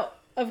come out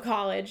of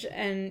college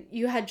and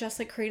you had just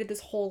like created this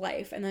whole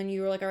life, and then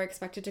you were like are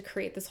expected to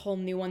create this whole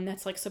new one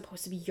that's like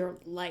supposed to be your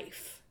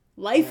life,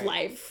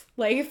 right.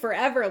 Like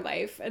forever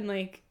life, and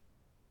like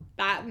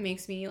that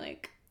makes me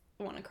like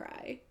want to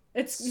cry.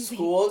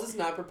 School does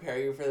not prepare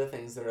you for the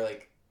things that are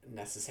like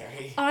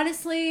necessary.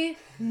 Honestly,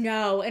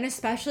 no. And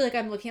especially like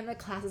I'm looking at the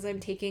classes I'm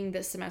taking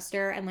this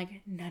semester, and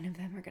like none of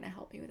them are gonna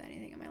help me with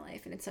anything in my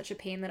life, and it's such a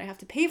pain that I have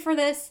to pay for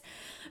this,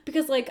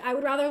 because like I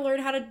would rather learn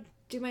how to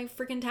do my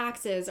freaking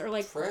taxes or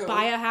like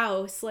buy a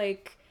house.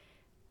 Like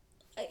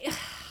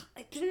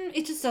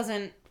it just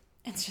doesn't,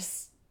 it's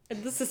just,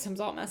 the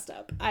system's all messed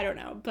up. I don't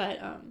know, but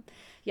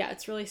yeah,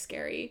 it's really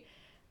scary.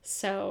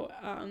 So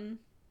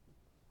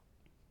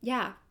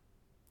yeah,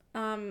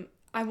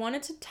 I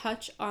wanted to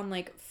touch on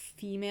like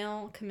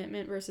female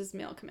commitment versus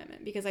male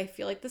commitment, because I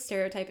feel like the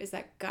stereotype is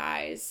that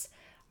guys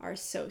are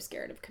so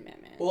scared of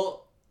commitment.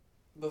 Well,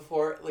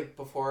 before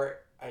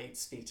I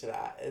speak to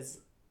that, is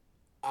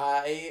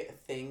I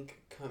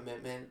think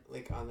commitment,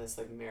 like on this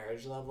like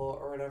marriage level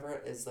or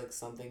whatever, is like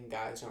something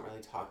guys don't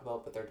really talk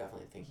about, but they're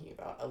definitely thinking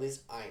about. At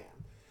least I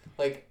am.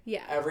 Like,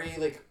 yeah, every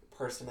like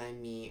person I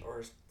meet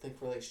or like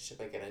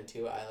relationship I get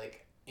into, I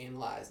like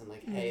analyze and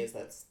like, hey, is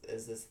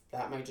this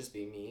that might just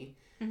be me,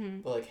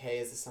 but like, hey,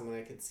 is this someone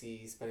I could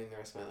see spending the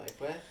rest of my life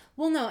with?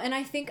 Well, no, and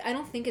I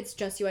don't think it's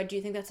just you. I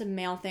do think that's a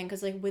male thing,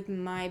 because like with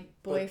my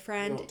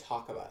boyfriend, you don't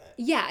talk about it.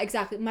 Yeah,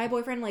 exactly. My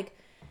boyfriend, like,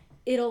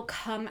 it'll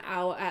come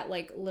out at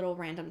like little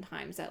random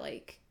times that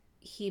like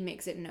he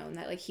makes it known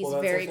that like he's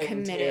very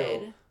committed.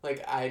 Too.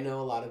 Like, I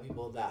know a lot of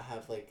people that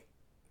have like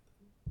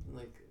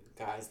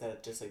guys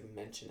that just like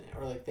mention it,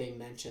 or like they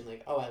mention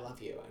like, oh, I love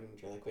you, and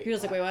you're like, wait, you're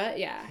just like, wait, what?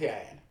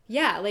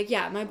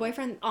 Yeah, my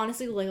boyfriend,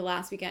 honestly, like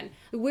last weekend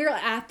we're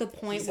at the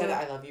point he said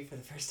I love you for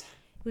the first time.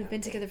 We've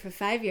been together for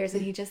 5 years,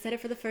 and he just said it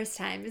for the first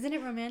time. Isn't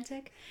it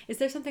romantic? Is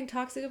there something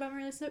toxic about my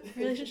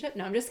relationship?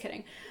 No, I'm just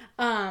kidding.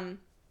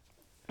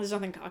 There's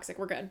nothing toxic.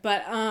 We're good.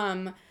 But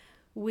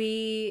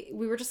we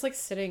were just like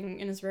sitting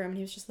in his room, and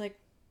he was just like,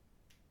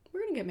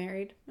 we're gonna get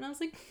married. And I was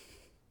like,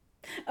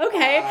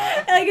 okay.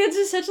 Like, it's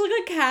just such like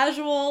a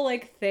casual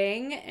like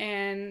thing,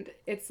 and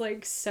it's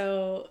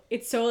so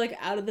like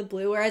out of the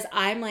blue. Whereas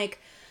I'm like,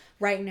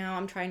 right now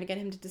I'm trying to get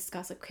him to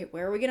discuss like, okay,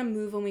 where are we gonna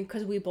move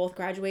because we both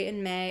graduate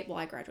in May. Well,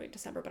 I graduate in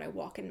December, but I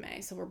walk in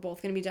May, so we're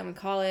both gonna be done with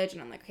college.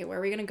 And I'm like, okay, where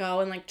are we gonna go?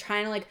 And like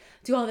trying to like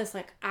do all this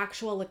like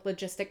actual like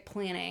logistic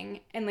planning,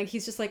 and like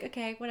he's just like,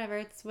 okay, whatever,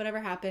 it's whatever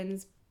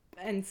happens.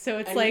 And so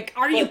it's like,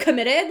 are you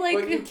committed? Like,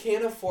 but you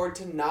can't afford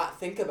to not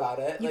think about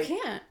it. You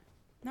can't.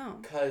 No.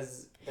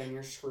 Because then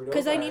you're screwed over.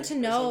 Because I need to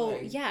know.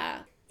 Yeah.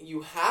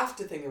 You have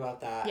to think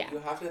about that. Yeah. You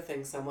have to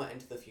think somewhat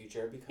into the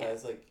future,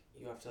 because like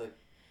you have to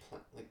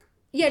like.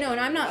 Yeah, no, and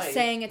I'm not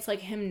saying it's like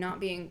him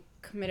not being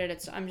committed.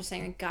 I'm just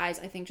saying that guys,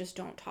 I think, just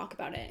don't talk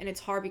about it, and it's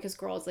hard because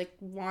girls like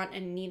want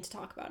and need to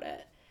talk about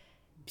it,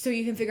 so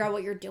you can figure out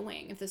what you're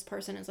doing if this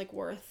person is like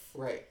worth.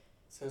 Right.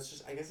 So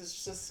I guess it's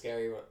just a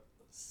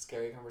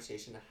scary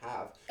conversation to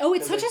have. Oh,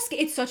 it's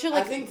such a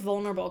like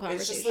vulnerable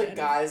conversation. It's just like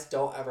guys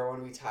don't ever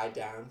want to be tied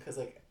down, because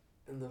like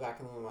in the back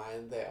of their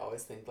mind they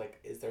always think like,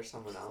 is there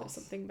someone else?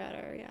 Something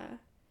better, yeah.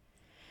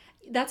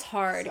 That's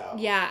hard. So.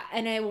 Yeah,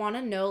 and I want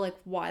to know like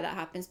why that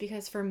happens,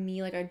 because for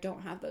me, like I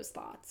don't have those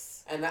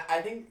thoughts. And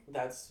I think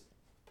that's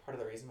part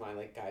of the reason why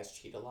like guys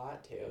cheat a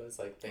lot too. Is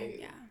like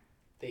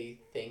they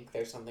think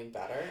there's something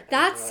better.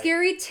 That's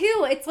scary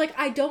too. It's like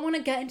I don't want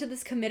to get into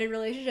this committed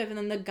relationship and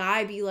then the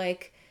guy be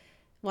like,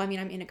 well, I mean,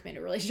 I'm in a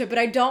committed relationship, but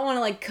I don't want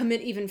to like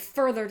commit even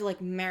further to like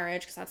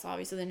marriage, because that's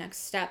obviously the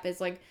next step. Is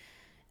like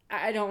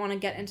I don't want to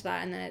get into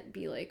that and then it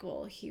be like,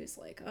 well, he was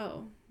like,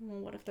 oh, well,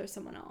 what if there's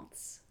someone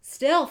else?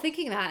 Still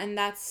thinking that, and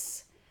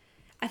that's,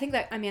 I think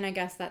that, I mean, I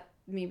guess that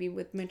maybe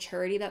with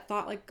maturity that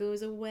thought like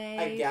goes away.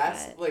 I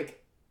guess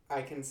like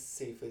I can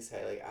safely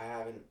say like I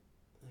haven't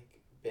like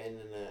been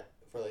in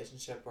a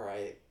relationship where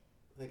I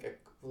like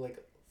a like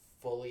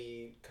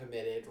fully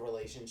committed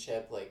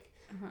relationship like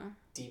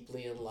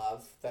deeply in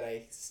love that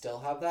I still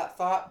have that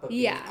thought, but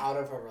being out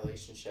of a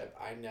relationship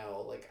I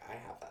know like I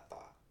have that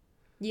thought.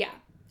 Yeah.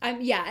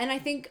 And I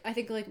think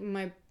like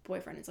my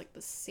boyfriend is like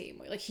the same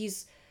way. Like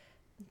he's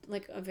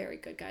like a very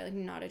good guy, like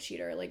not a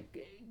cheater, like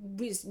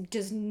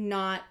does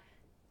not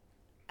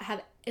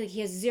have, like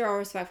he has zero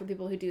respect for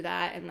people who do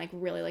that and like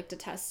really like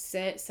detests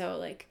it. So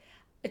like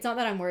it's not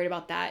that I'm worried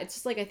about that. It's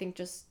just like I think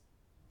just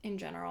in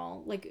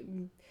general, like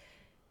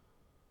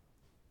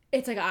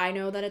it's like I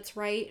know that it's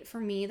right for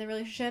me, the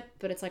relationship,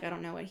 but it's like I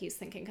don't know what he's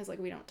thinking because like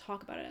we don't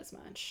talk about it as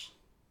much.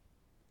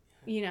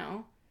 You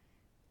know?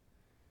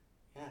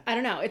 Yeah. I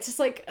don't know. It's just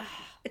like,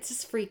 it's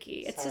just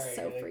freaky. It's just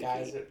so freaky.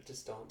 Guys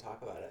just don't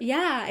talk about it.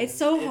 Yeah, it's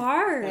so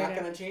hard. It's not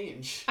going to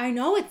change. I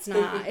know it's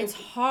not. It's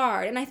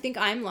hard. And I think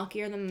I'm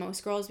luckier than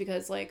most girls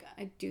because, like,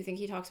 I do think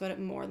he talks about it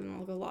more than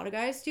like, a lot of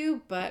guys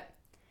do, but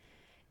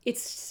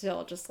it's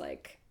still just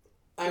like.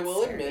 I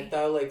will admit,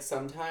 though, like,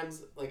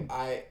 sometimes, like,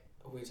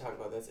 we talk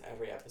about this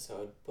every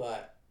episode,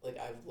 but, like,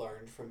 I've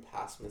learned from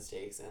past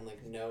mistakes and,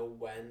 like, know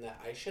when that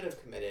I should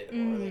have committed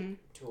or,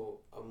 like, to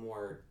a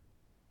more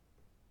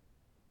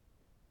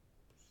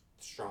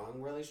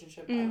strong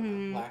relationship. I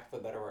don't know, lack of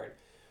a better word.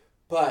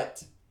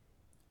 But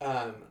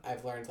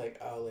I've learned like,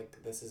 oh,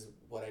 like this is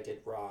what I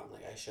did wrong.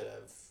 Like I should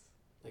have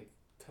like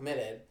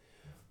committed.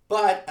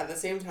 But at the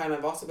same time,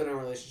 I've also been in a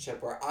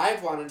relationship where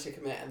I've wanted to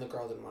commit and the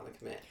girl didn't want to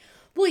commit.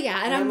 Well,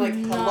 yeah, and I'm like,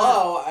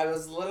 hello, I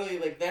was literally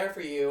like there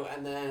for you,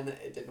 and then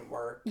it didn't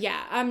work.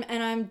 Yeah,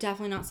 I'm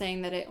definitely not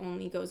saying that it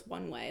only goes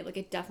one way. Like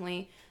it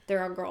definitely, there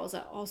are girls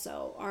that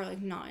also are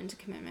like not into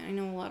commitment. I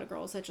know a lot of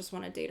girls that just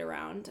want to date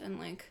around and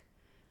like.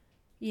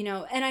 You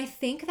know, and I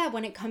think that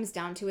when it comes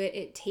down to it,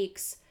 it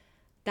takes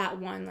that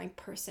one, like,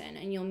 person.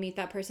 And you'll meet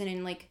that person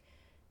and, like,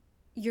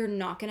 you're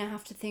not going to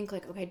have to think,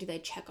 like, okay, do they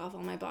check off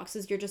all my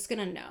boxes? You're just going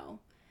to know.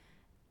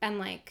 And,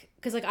 like,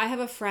 because, like, I have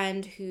a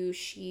friend who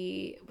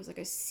she was, like,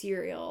 a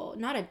serial,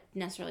 not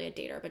necessarily a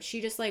dater, but she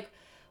just, like,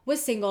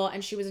 was single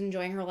and she was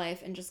enjoying her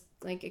life and just,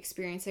 like,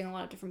 experiencing a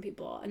lot of different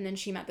people. And then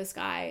she met this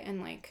guy and,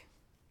 like,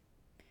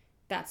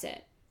 that's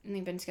it. And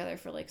they've been together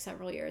for like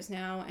several years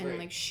now, and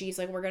like she's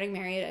like, we're getting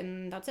married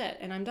and that's it,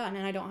 and I'm done,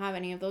 and I don't have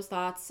any of those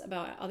thoughts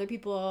about other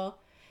people.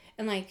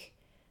 And like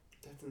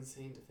that's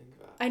insane to think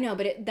about. I know,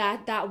 but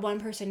that one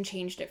person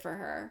changed it for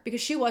her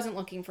because she wasn't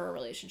looking for a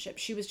relationship.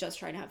 She was just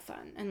trying to have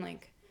fun. And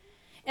like,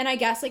 and I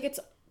guess like it's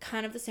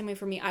kind of the same way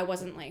for me. I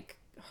wasn't like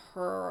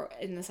her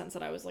in the sense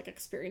that I was like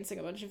experiencing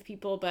a bunch of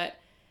people, but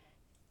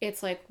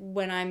it's like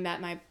when I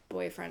met my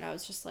boyfriend, I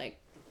was just like,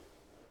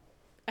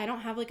 I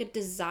don't have like a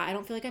desire. I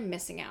don't feel like I'm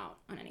missing out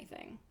on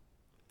anything.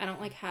 I don't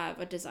like have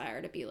a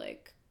desire to be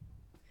like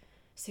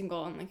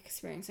single and like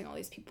experiencing all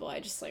these people.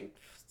 I just like,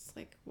 it's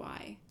like,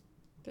 why?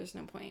 There's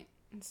no point.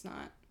 It's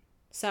not.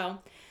 So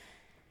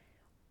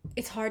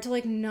it's hard to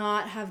like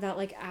not have that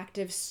like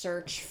active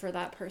search for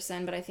that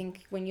person. But I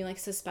think when you like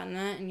suspend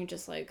that and you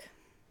just like,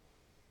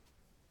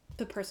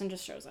 the person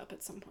just shows up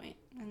at some point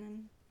and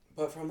then.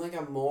 But from like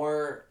a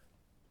more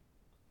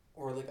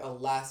or like a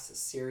less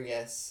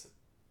serious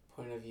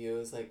point of view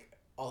is like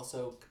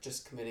also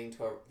just committing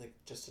to a like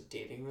just a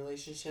dating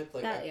relationship,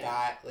 like that,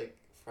 guy, like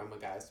from a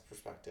guy's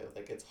perspective,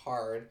 like it's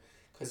hard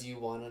because you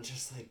want to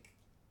just like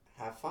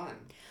have fun.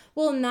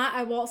 Well, and that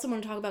I also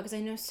want to talk about because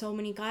I know so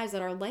many guys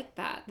that are like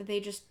that they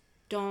just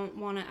don't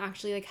want to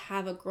actually like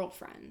have a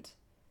girlfriend.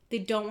 They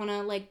don't want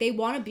to like, they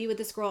want to be with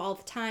this girl all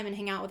the time and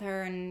hang out with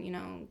her and, you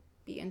know,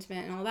 be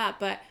intimate and all that,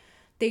 but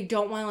they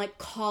don't want to like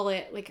call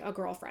it like a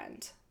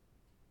girlfriend.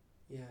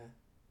 Yeah.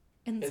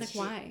 And it's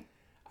like, why?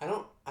 I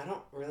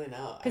don't really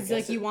know. Because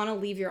like you want to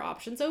leave your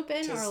options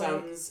open, to or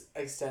some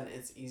extent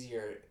it's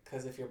easier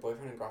because if you're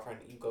boyfriend and girlfriend,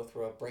 you go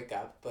through a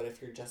breakup. But if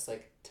you're just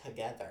like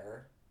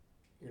together,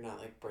 you're not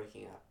like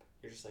breaking up.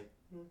 You're just like.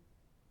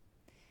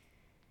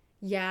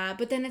 Yeah,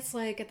 but then it's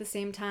like at the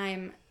same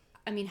time,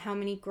 I mean, how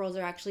many girls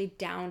are actually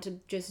down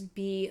to just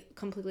be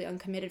completely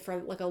uncommitted for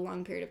like a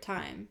long period of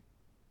time?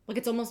 Like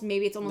it's almost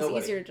Nobody.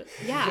 Easier to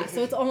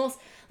so it's almost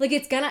like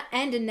it's gonna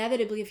end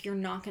inevitably if you're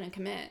not gonna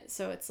commit.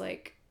 So it's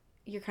like.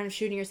 You're kind of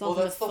shooting yourself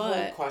in the foot. Well, that's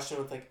the whole question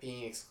with like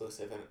being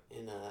exclusive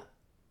in a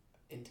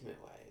intimate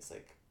way. It's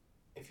like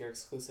if you're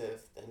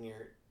exclusive, then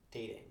you're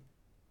dating,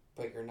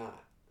 but you're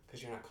not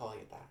because you're not calling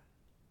it that.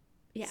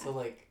 Yeah. So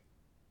like,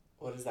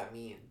 what does that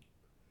mean?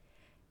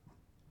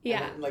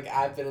 Yeah. And, like,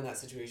 I've been in that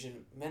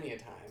situation many a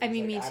time. I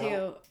mean, like, me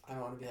too. I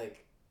don't want to be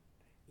like,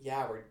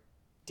 yeah, we're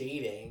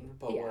dating,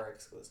 but we're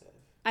exclusive.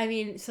 I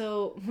mean,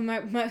 so my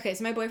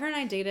boyfriend and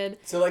I dated.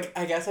 So, like,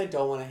 I guess I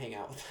don't want to hang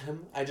out with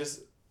him. I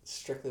just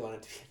strictly want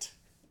it to be intimate.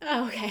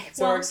 Oh, okay.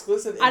 So we're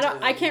exclusive.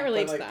 I can't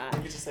relate to like, that.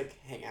 We could just like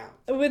hang out.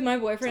 With my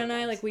boyfriend and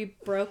I, like, we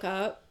broke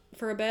up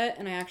for a bit,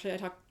 and I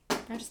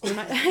just threw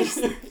my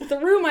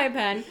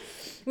pen.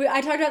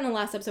 I talked about in the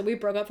last episode, we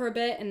broke up for a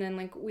bit, and then,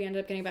 like, we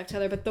ended up getting back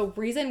together. But the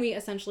reason we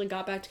essentially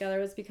got back together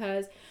was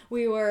because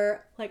we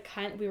were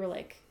kind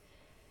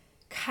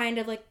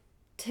of like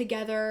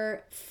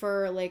together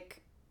for, like,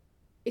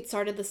 it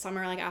started the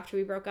summer, like, after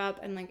we broke up,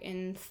 and, like,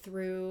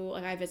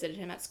 I visited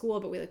him at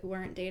school, but we, like,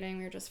 weren't dating,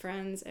 we were just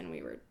friends, and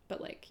we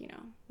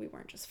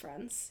weren't just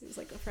friends. It was,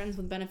 like, a friends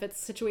with benefits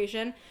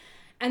situation.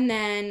 And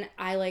then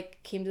I,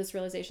 like, came to this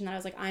realization that I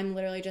was like, I'm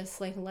literally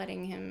just, like,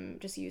 letting him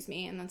just use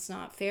me, and that's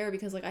not fair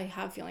because, like, I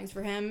have feelings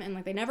for him, and,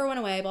 like, they never went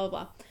away, blah,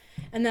 blah, blah.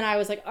 And then I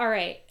was like, all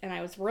right, and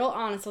I was real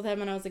honest with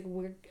him, and I was like,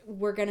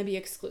 we're gonna be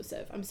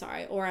exclusive, I'm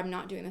sorry, or I'm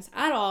not doing this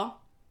at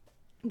all,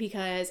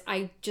 because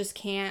I just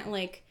can't,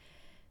 like,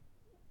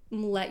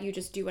 let you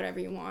just do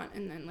whatever you want,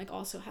 and then, like,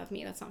 also have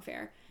me. That's not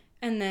fair.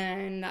 And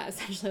then that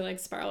essentially, like,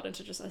 spiraled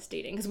into just us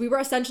dating, because we were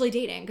essentially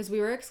dating, because we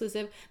were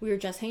exclusive, we were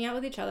just hanging out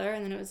with each other,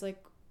 and then it was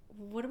like,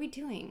 what are we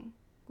doing?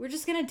 We're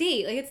just gonna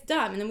date. Like, it's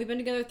dumb. And then we've been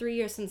together 3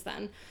 years since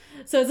then.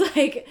 So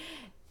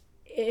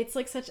it's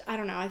like such, I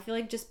don't know. I feel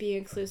like just being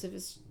exclusive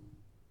is,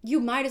 you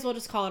might as well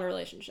just call it a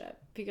relationship,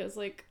 because,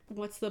 like,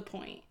 what's the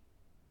point?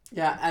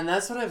 Yeah, and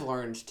that's what I've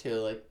learned too.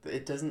 Like,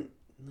 it doesn't,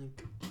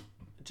 like,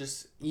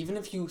 just, even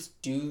if you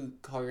do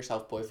call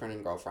yourself boyfriend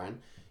and girlfriend,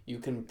 you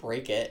can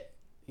break it.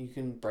 You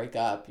can break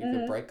up. You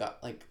can break up.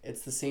 Like,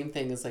 it's the same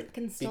thing as, like,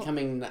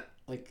 becoming,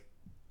 like,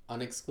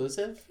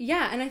 unexclusive.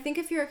 Yeah, and I think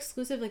if you're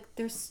exclusive, like,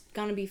 there's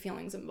gonna be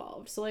feelings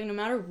involved. So, like, no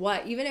matter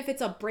what, even if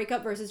it's a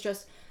breakup versus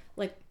just,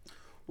 like,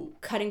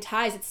 cutting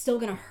ties, it's still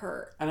gonna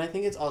hurt. And I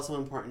think it's also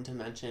important to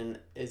mention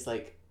is,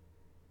 like,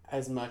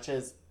 as much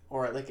as,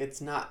 or, like,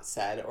 it's not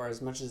said, or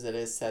as much as it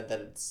is said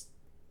that it's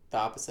the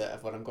opposite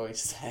of what I'm going to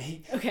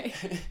say. Okay.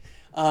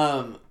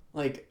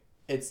 Like,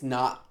 it's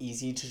not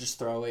easy to just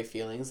throw away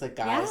feelings. Like,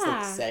 guys,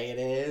 like, say it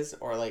is,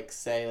 or, like,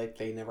 say, like,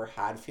 they never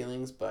had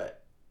feelings,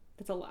 but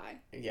it's a lie.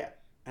 Yeah.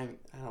 I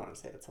don't want to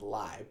say it's a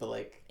lie, but,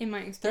 like, in my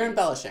experience, they're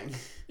embellishing.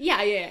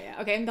 Yeah.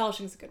 Okay,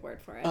 embellishing is a good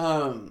word for it.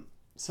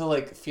 So,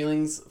 like,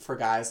 feelings for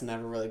guys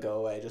never really go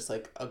away. Just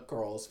like a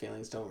girl's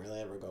feelings don't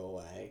really ever go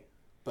away.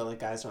 But, like,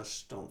 guys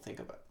don't think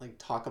about, like,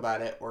 talk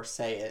about it or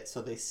say it.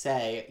 So they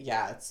say,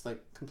 yeah, it's,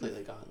 like,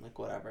 completely gone, like,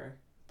 whatever.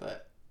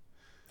 But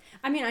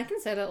I mean, I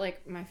can say that,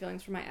 like, my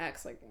feelings for my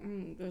ex, like,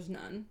 there's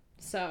none.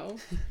 So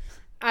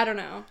I don't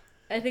know.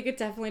 I think it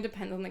definitely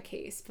depends on the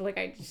case, but, like,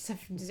 I just have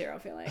zero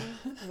feeling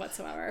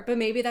whatsoever. But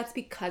maybe that's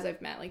because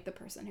I've met, like, the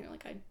person who,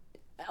 like, I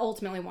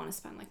ultimately want to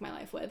spend, like, my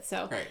life with.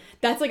 So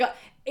that's, like,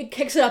 it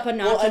kicks it up a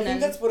notch. Well, I think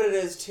that's what it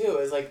is, too,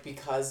 is, like,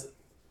 because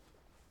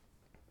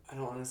I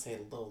don't want to say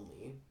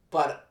lonely,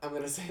 but I'm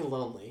going to say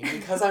lonely.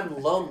 Because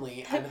I'm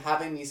lonely, I'm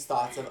having these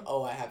thoughts of,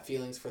 oh, I have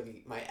feelings for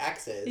my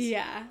exes.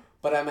 Yeah.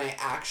 But am I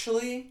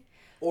actually?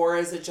 Or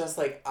is it just,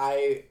 like,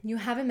 you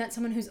haven't met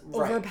someone who's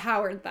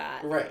overpowered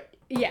that. Right.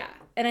 Yeah.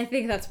 And I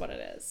think that's what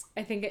it is.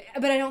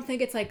 But I don't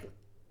think it's, like,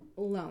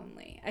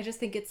 lonely. I just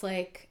think it's,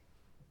 like,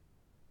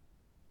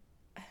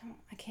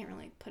 I can't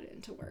really put it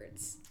into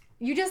words.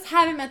 You just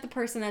haven't met the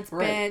person that's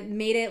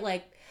made it,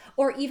 like,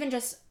 or even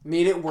just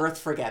made it worth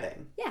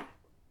forgetting.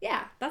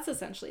 Yeah, that's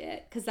essentially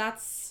it. Because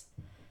that's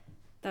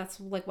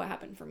like what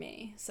happened for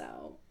me.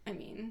 So, I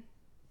mean,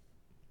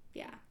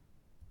 yeah,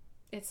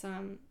 it's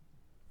hard.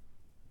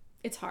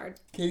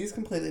 Katie's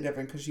completely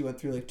different because she went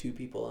through, like, 2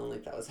 people and,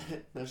 like, that was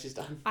it. Now she's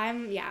done.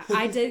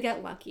 I did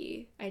get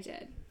lucky. I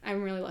did.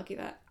 I'm really lucky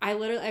that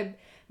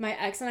my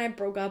ex and I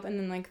broke up, and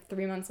then, like,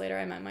 3 months later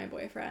I met my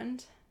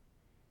boyfriend.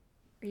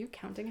 Are you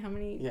counting how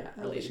many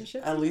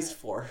relationships? At least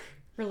 4.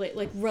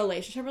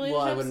 Relationship?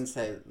 Well, I wouldn't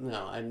say,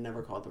 no, I'd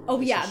never call them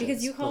relationships. Oh, yeah,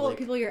 because you call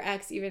people your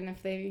ex even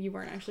if you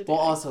weren't actually dating.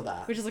 Well, also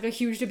that. Which is, like, a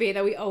huge debate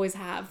that we always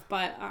have,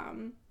 but,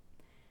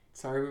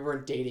 Sorry, we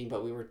weren't dating,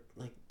 but we were,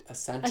 like,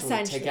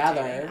 essentially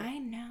together. Dating. I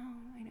know.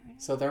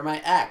 So they're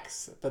my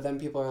ex, but then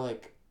people are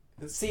like,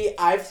 see,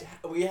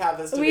 we have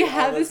this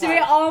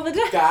debate all the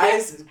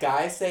time.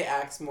 Guys say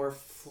ex more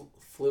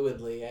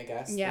fluidly, I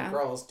guess, than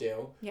girls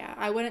do. Yeah,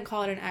 I wouldn't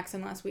call it an ex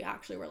unless we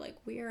actually were like,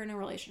 we are in a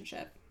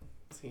relationship.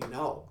 See,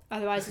 no.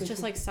 Otherwise, it's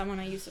just like someone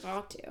I used to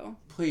talk to.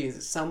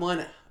 Please,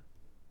 someone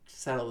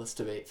settle this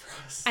debate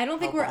for us. I don't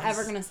think we're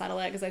ever going to settle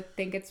it because I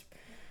think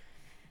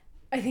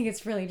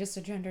it's really just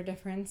a gender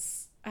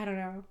difference. I don't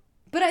know.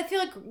 But I feel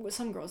like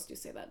some girls do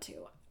say that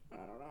too. I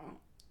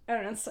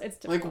don't know. It's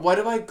difficult. Like, what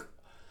do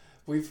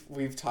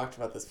we've talked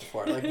about this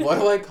before. Like, what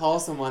do I call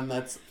someone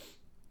that's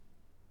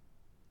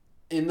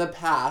in the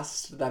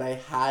past that I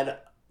had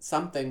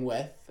something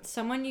with?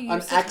 Someone you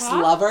used to talk? An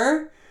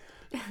ex-lover?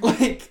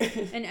 Like...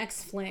 An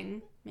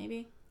ex-fling,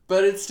 maybe?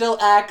 But it's still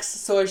ex,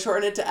 so I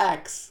shorten it to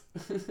ex.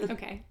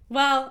 Okay.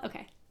 Well,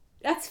 okay.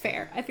 That's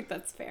fair. I think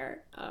that's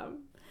fair.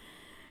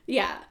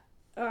 Yeah.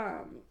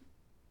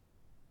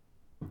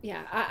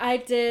 Yeah,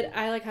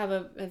 I like have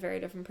a very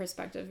different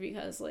perspective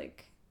because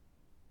like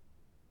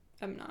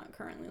I'm not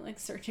currently like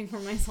searching for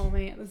my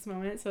soulmate at this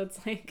moment, so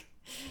it's like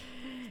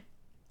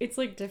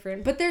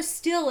different. But there's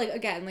still like,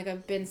 again, like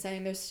I've been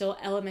saying, there's still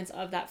elements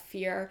of that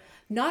fear,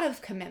 not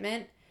of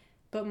commitment,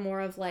 but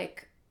more of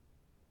like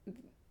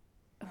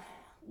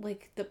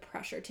the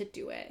pressure to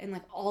do it and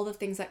like all the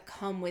things that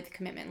come with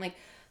commitment, like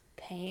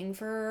paying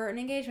for an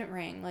engagement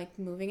ring, like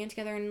moving in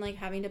together and like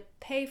having to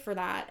pay for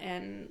that,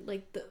 and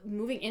like the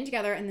moving in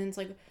together, and then it's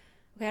like,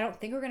 okay, I don't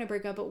think we're gonna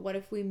break up, but what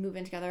if we move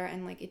in together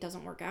and like it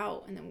doesn't work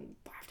out and then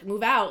we have to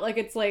move out? Like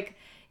it's like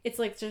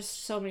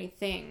just so many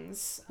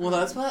things. Well,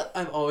 that's what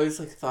I've always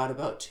like thought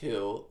about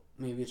too.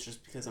 Maybe it's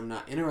just because I'm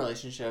not in a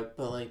relationship,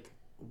 but like,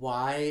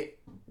 why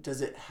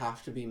does it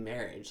have to be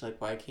marriage?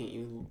 Like, why can't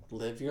you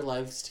live your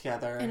lives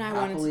together, And I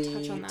happily wanted to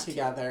touch on that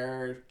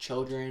together, too.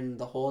 Children,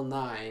 the whole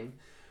nine,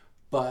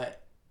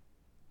 but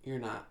you're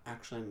not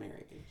actually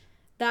married?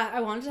 That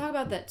I wanted to talk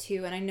about that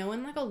too, and I know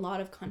in like a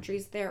lot of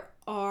countries there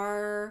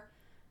are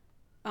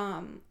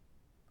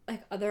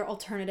like other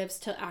alternatives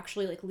to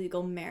actually like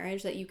legal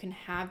marriage that you can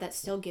have that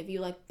still give you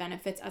like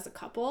benefits as a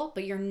couple,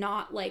 but you're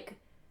not like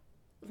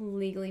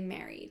legally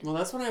married. Well,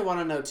 that's what I want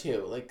to know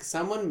too. Like,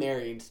 someone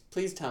married,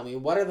 please tell me,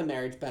 what are the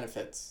marriage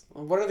benefits?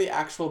 What are the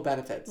actual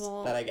benefits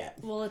that I get?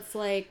 Well, it's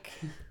like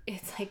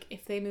if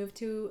they have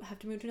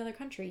to move to another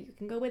country, you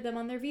can go with them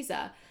on their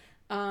visa.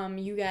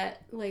 You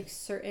get like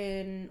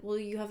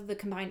you have the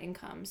combined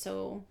income,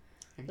 so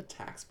like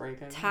tax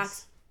break, I guess?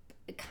 Tax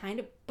kind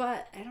of,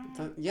 but I don't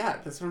know. Yeah,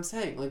 that's what I'm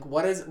saying. Like,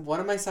 what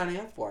am I signing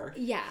up for?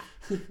 Yeah.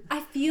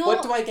 I feel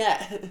What do I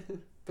get?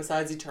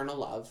 Besides eternal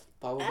love,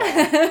 blah blah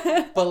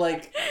blah. But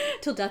like,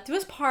 till death do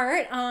us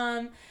part.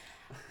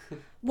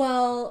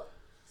 Well,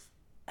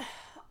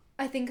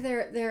 I think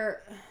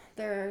they're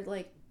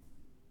like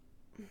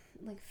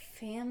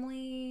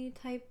family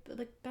type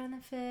like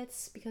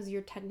benefits because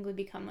you're technically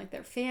become like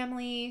their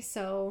family.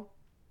 So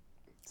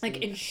like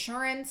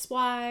insurance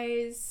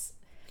wise,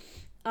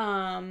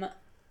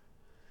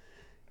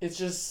 it's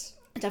just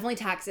definitely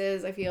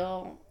taxes, I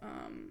feel.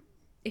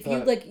 If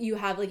you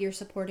have like you're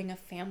supporting a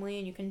family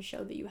and you can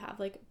show that you have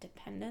like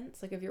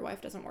dependents, like if your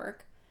wife doesn't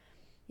work,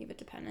 you have a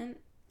dependent.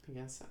 I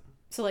guess so.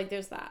 So like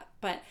there's that.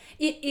 But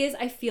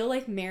I feel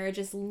like marriage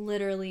is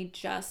literally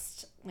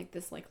just like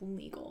this like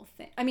legal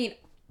thing. I mean,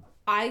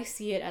 I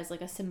see it as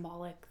like a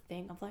symbolic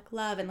thing of like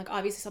love and like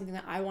obviously something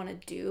that I want to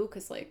do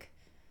because like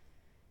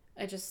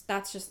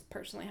that's just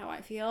personally how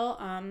I feel.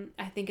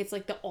 I think it's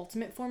like the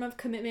ultimate form of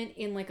commitment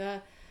in like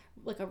a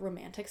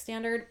romantic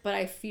standard, but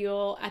I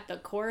feel at the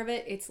core of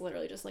it, it's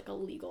literally just like a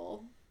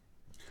legal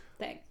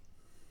thing.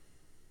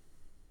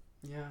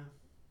 Yeah.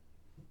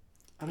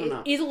 I don't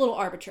know. It is a little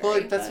arbitrary.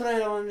 But like that's what I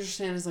don't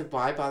understand is like,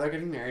 why bother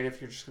getting married if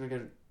you're just gonna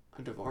get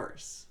a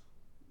divorce?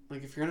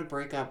 Like, if you're gonna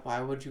break up,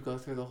 why would you go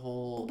through the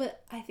whole?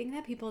 But I think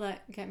that people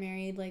that get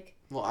married, like,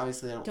 well,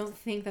 obviously they don't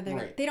think that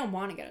right. They don't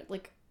want to get it.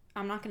 Like,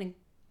 I want to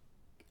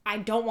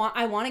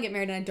get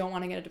married and I don't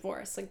want to get a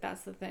divorce. Like,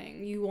 that's the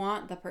thing. You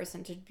want the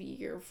person to be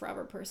your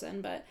forever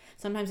person, but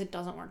sometimes it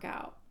doesn't work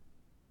out.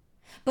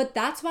 But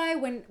that's why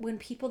when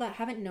people that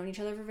haven't known each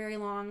other for very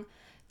long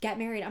get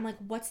married, I'm like,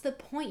 what's the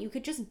point? You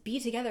could just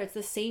be together. It's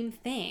the same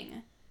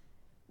thing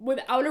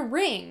without a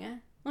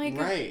ring. Like,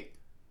 right.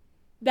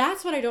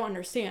 That's what I don't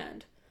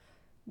understand.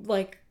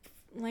 Like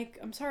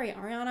I'm sorry,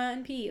 Ariana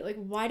and Pete. Like,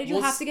 why did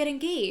you have to get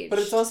engaged? But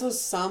it's also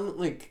some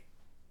like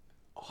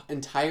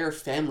entire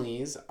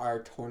families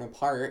are torn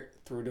apart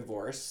through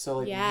divorce. So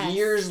like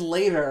years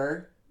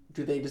later,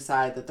 do they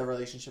decide that the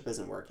relationship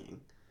isn't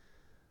working?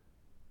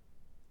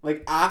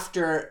 Like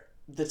after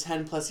the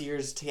 10 plus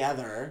years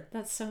together.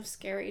 That's so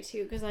scary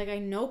too, because like I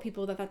know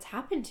people that's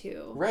happened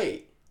to.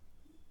 Right.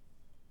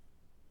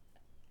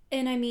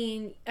 And I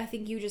mean, I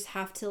think you just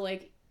have to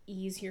like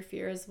ease your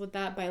fears with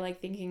that by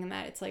like thinking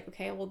that it's like,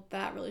 okay, well,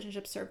 that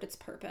relationship served its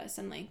purpose,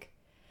 and like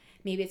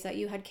maybe it's that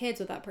you had kids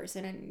with that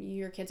person and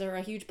your kids are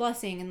a huge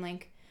blessing and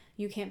like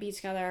you can't be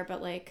together, but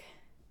like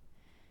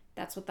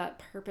that's what that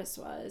purpose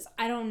was.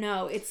 I don't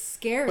know, it's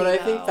scary. But I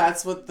think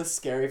that's what the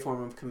scary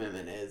form of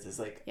commitment is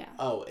like, yeah.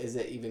 Oh, is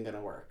it even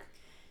gonna work?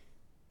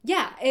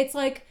 Yeah, it's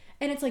like,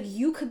 and it's like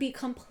you could be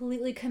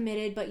completely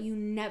committed, but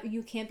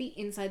you can't be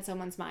inside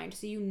someone's mind.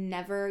 So you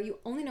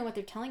only know what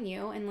they're telling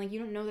you, and like you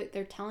don't know that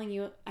they're telling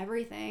you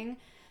everything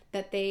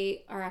that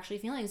they are actually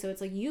feeling. So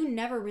it's like you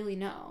never really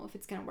know if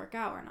it's gonna work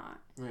out or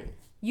not. Right.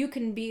 You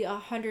can be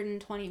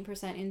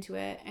 120% into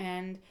it,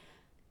 and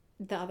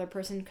the other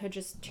person could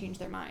just change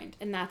their mind,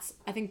 and I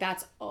think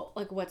that's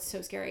like what's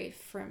so scary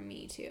for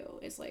me too.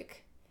 Is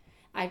like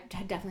I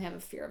definitely have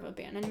a fear of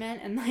abandonment,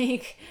 and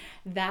like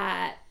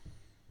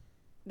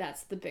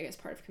that's the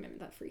biggest part of commitment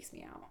that freaks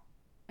me out.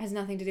 It has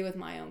nothing to do with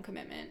my own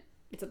commitment.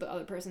 It's that the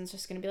other person's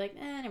just going to be like,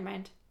 never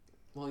mind.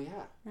 Well,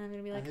 yeah. And I'm going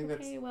to be like,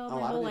 okay, well,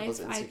 my whole life,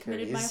 I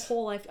committed my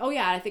whole life. Oh,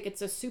 yeah, I think it's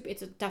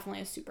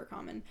definitely a super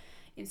common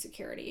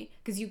insecurity.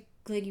 Because you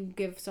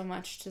give so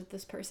much to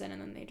this person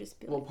and then they just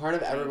be well, part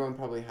of everyone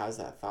probably has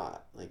that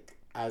thought. Like,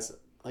 as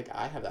Like,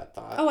 I have that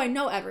thought. Oh, I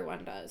know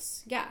everyone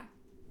does. Yeah,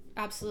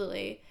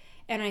 absolutely.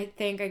 And I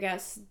think, I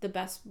guess, the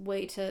best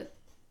way to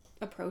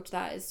approach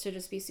that is to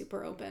just be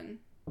super open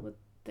with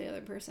the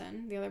other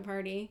person, the other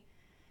party,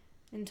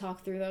 and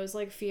talk through those,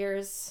 like,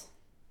 fears.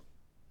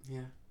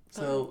 Yeah.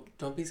 So,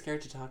 don't be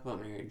scared to talk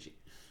about marriage,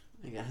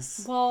 I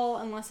guess. Well,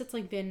 unless it's,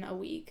 like, been a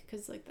week,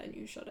 because, like, then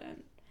you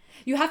shouldn't.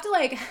 You have to,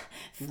 like,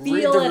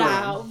 feel it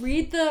out.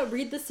 Read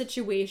the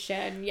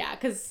situation. Yeah,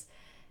 because,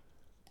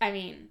 I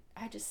mean,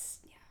 I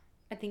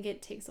think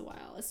it takes a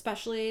while.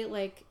 Especially,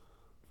 like,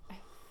 I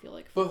feel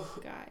like for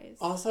guys.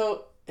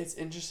 Also, it's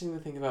interesting to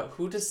think about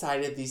who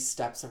decided these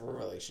steps of a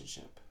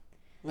relationship.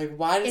 Like,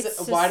 why does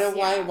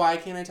why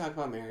can't I talk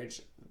about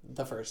marriage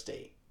the first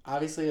date?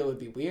 Obviously, it would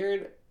be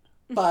weird,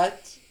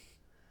 but...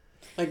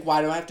 Like,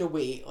 why do I have to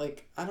wait?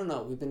 Like, I don't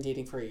know. We've been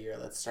dating for a year.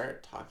 Let's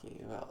start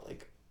talking about,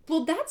 like...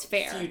 Well, that's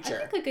fair. Future. I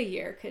think, like, a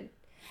year could...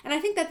 And I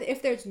think that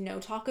if there's no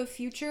talk of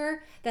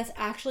future, that's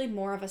actually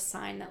more of a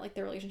sign that, like,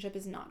 the relationship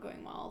is not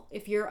going well.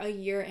 If you're a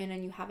year in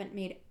and you haven't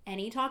made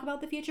any talk about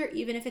the future,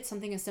 even if it's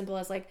something as simple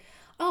as, like,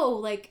 oh,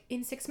 like,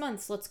 in 6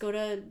 months, let's go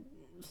to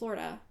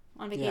Florida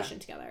on vacation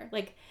together.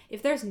 Like,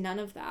 if there's none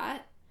of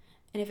that,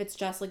 and if it's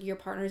just, like, your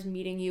partner's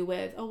meeting you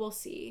with, oh, we'll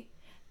see,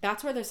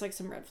 that's where there's, like,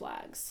 some red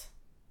flags.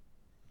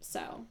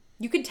 So,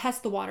 you could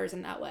test the waters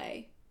in that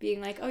way.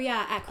 Being like, oh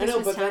yeah, at Christmas time. I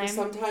know, but then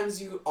sometimes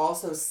you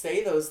also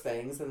say those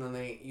things and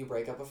then you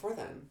break up before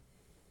then.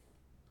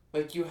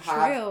 Like, you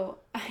have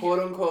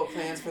quote-unquote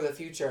plans for the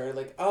future.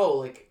 Like, oh,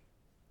 like,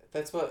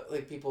 that's what,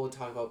 like, people would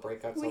talk about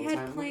breakups all the time. We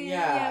had plans.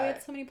 Yeah, we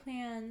had so many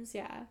plans.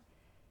 Yeah.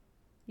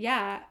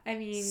 Yeah, I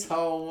mean.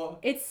 So.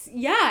 It's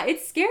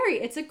scary.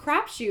 It's a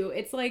crapshoot.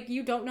 It's like,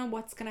 you don't know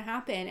what's going to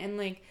happen. And,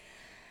 like,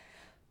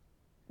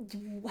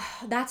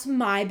 that's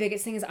my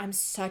biggest thing is I'm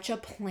such a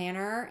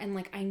planner and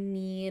like I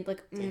need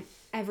like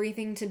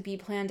everything to be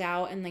planned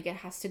out and like it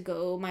has to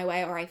go my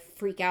way or I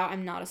freak out.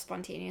 I'm not a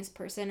spontaneous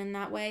person in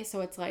that way,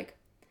 so it's like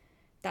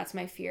that's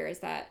my fear is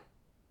that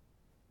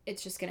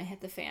it's just gonna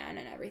hit the fan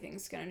and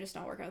everything's gonna just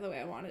not work out the way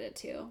I wanted it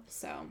to.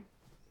 So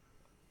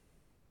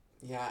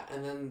yeah,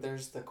 and then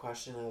there's the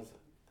question of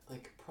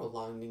like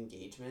prolonged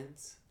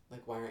engagements.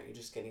 Like, why aren't you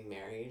just getting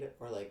married?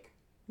 Or like,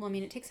 well, I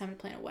mean, it takes time to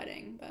plan a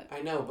wedding, but...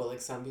 I know, but,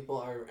 like, some people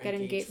are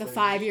engaged the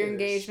 5-year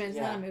engagement,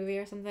 yeah. In a movie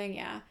or something,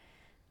 yeah.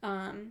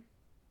 Yeah.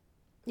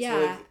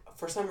 So, like,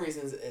 for some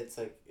reasons, it's,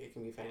 like, it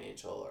can be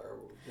financial or,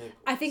 like,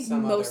 I think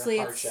some mostly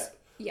other hardship.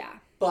 It's... Yeah.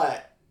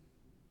 But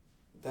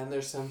then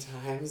there's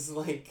sometimes,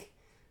 like,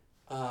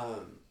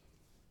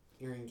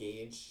 you're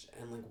engaged,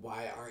 and, like,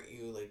 why aren't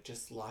you, like,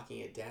 just locking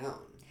it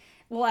down?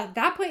 Well, at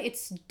that point,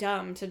 it's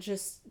dumb to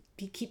just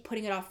keep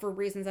putting it off for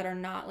reasons that are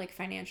not, like,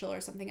 financial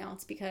or something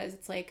else, because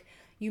it's, like...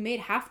 You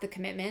made half the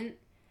commitment.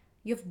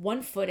 You have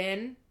one foot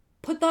in.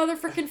 Put the other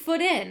freaking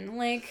foot in.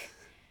 Like,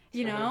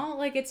 you know?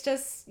 Like, it's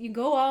just, you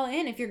go all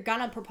in if you're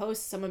gonna propose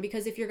to someone.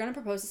 Because if you're gonna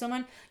propose to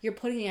someone, you're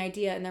putting the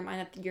idea in their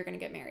mind that you're gonna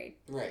get married.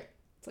 Right.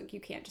 It's like, you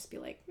can't just be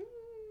like,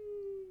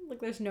 like,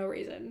 there's no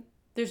reason.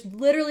 There's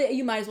literally,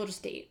 you might as well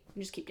just date.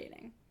 And just keep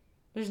dating.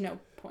 There's no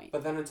point.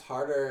 But then it's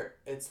harder.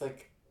 It's,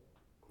 like,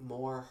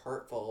 more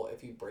hurtful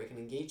if you break an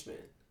engagement.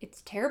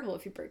 It's terrible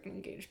if you break an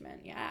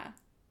engagement, yeah.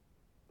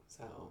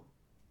 So...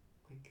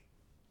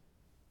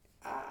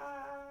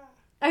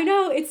 I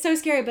know, it's so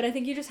scary, but I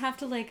think you just have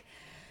to, like,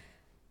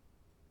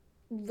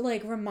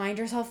 remind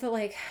yourself that,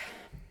 like,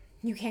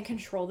 you can't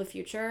control the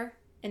future,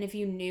 and if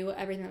you knew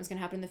everything that was going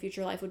to happen in the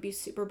future, life would be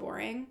super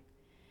boring,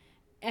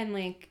 and,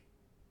 like,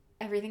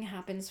 everything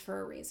happens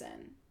for a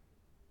reason,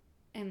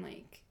 and,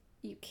 like,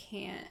 you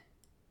can't,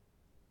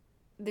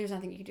 there's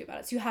nothing you can do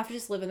about it, so you have to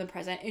just live in the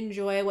present,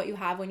 enjoy what you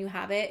have when you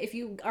have it. If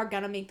you are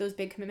gonna make those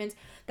big commitments,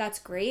 that's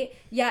great.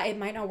 Yeah, it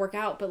might not work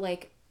out, but,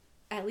 like,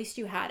 at least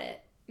you had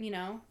it. You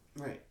know?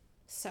 Right.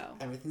 So.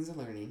 Everything's a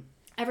learning.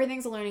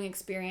 Everything's a learning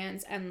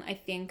experience. And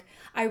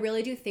I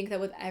really do think that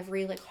with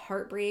every, like,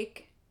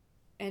 heartbreak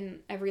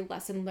and every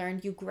lesson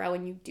learned, you grow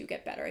and you do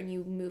get better and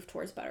you move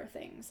towards better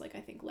things. Like,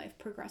 I think life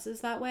progresses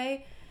that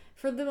way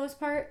for the most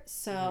part.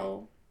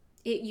 So,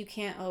 you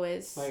can't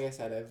always... Like I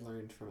said, I've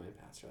learned from my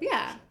past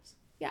relationships.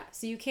 Yeah.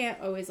 So, you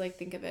can't always, like,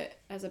 think of it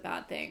as a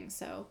bad thing.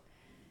 So,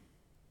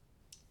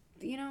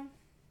 you know,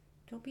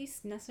 don't be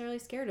necessarily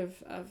scared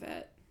of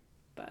it.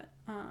 But,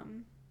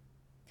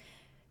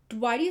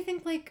 why do you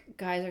think, like,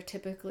 guys are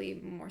typically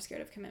more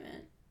scared of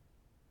commitment?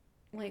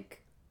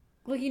 Like,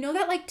 well, you know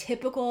that, like,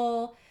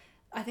 typical,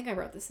 I think I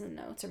wrote this in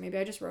the notes, or maybe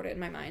I just wrote it in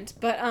my mind,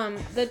 but,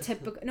 the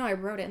typical, no, I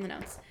wrote it in the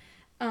notes.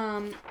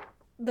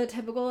 The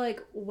typical,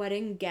 like,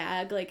 wedding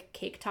gag, like,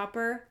 cake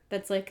topper,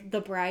 that's, like,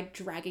 the bride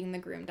dragging the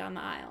groom down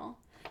the aisle.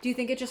 Do you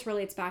think it just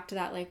relates back to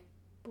that, like,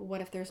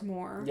 what if there's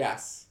more?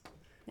 Yes.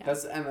 Yeah.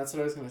 That's what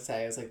I was going to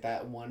say, is like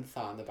that one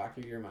thought in the back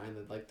of your mind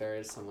that like there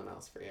is someone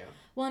else for you.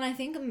 Well, and I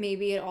think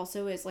maybe it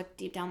also is like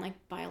deep down like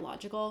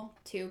biological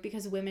too,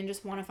 because women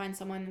just want to find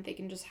someone that they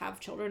can just have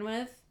children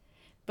with.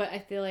 But I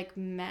feel like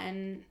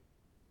men,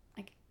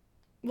 like,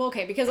 well,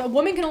 okay, because a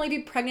woman can only be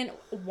pregnant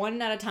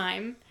one at a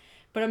time,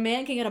 But a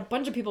man can get a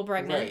bunch of people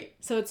pregnant. Right.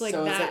 So it's like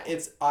so that.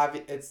 It's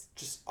obvious. It's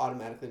just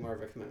automatically more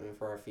of a commitment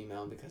for a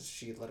female because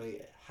she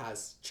literally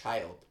has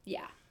child.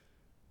 Yeah.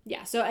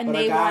 Yeah. So and but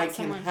they a guy want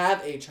someone. Can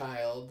have a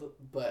child,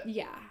 but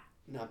yeah.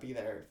 not be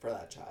there for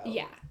that child.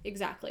 Yeah.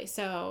 Exactly.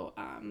 So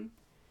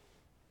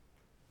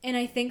and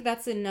I think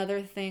that's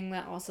another thing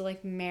that also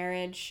like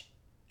marriage.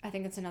 I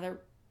think it's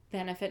another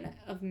benefit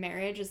of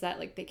marriage is that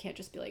like they can't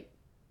just be like.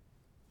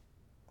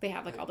 They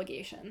have like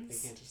obligations.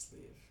 They can't just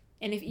leave.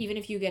 And even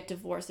if you get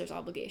divorced, there's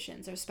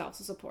obligations. There's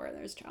spousal support.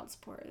 There's child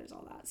support. There's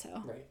all that.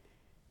 So. Right.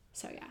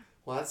 So yeah.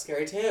 Well, that's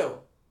scary too.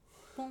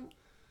 Well,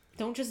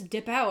 don't just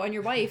dip out on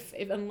your wife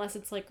unless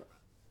it's like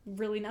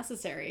really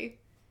necessary.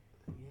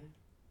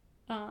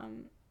 Yeah.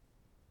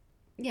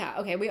 Yeah.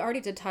 Okay. We already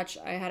did touch.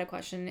 I had a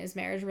question. Is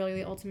marriage really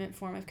the ultimate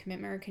form of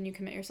commitment, or can you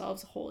commit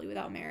yourselves wholly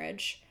without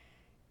marriage?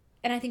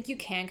 And I think you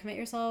can commit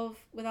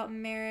yourself without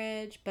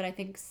marriage, but I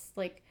think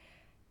like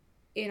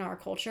in our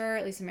culture,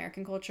 at least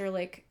American culture,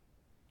 like.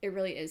 It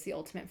really is the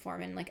ultimate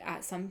form, and like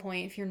at some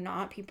point if you're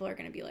not, people are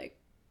gonna be like,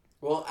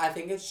 well, I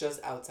think it's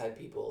just outside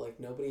people, like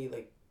nobody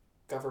like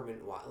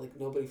government like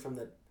nobody from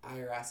the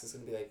IRS is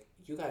gonna be like,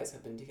 you guys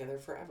have been together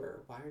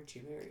forever, why aren't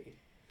you married?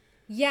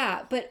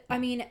 Yeah, but I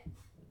mean,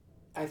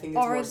 I think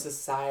it's more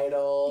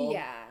societal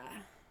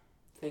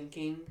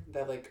thinking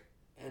that like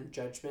and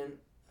judgment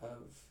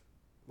of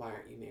why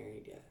aren't you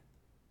married yet.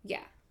 Yeah.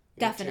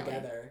 You're definitely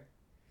together.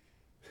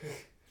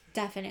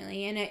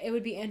 Definitely. And it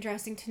would be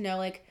interesting to know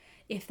like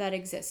if that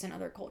exists in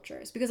other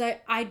cultures, because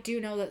I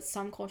do know that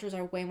some cultures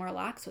are way more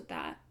lax with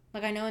that.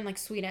 Like I know in like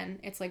Sweden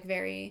it's like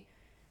very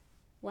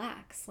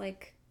lax.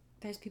 Like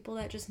there's people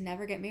that just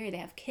never get married. They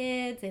have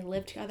kids, they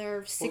live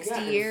together 60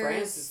 years. In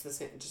France it's the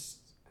same. Just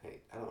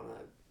I don't want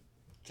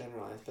to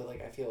generalize, but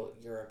like I feel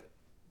Europe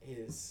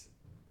is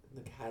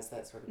like has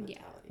that sort of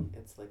mentality.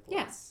 It's like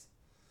less.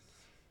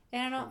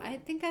 And I don't I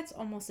think that's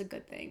almost a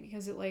good thing,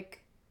 because it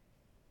like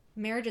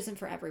marriage isn't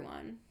for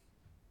everyone.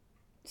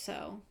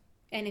 So,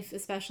 and if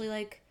especially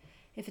like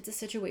if it's a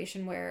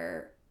situation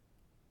where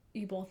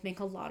you both make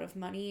a lot of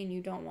money and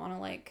you don't want to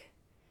like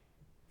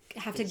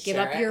have to give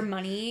up your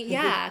money.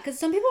 Yeah, because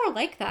some people are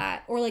like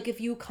that. Or like if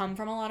you come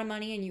from a lot of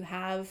money and you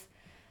have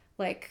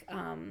like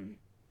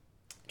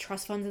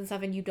trust funds and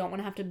stuff and you don't want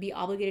to have to be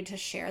obligated to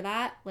share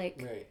that,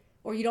 like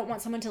or you don't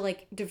want someone to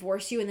like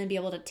divorce you and then be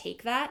able to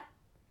take that,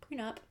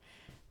 prenup.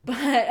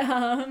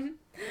 But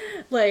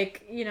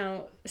like, you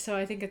know, so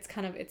I think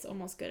it's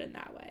almost good in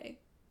that way.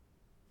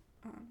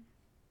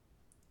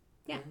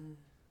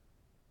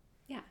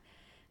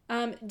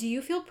 Do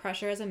you feel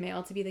pressure as a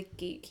male to be the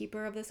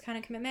gatekeeper of this kind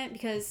of commitment?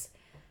 Because,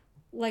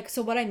 like,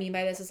 so what I mean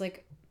by this is,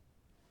 like,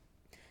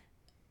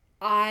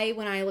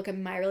 when I look at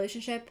my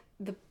relationship,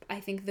 I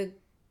think the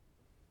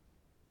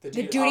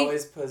dude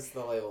always puts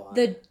the label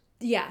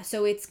on.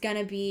 So it's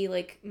gonna be,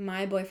 like,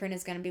 my boyfriend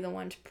is gonna be the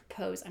one to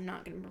propose. I'm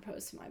not gonna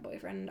propose to my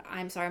boyfriend.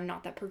 I'm sorry, I'm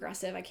not that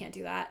progressive. I can't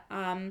do that.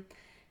 And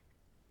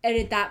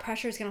that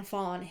pressure is gonna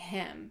fall on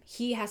him.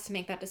 He has to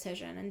make that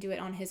decision and do it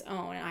on his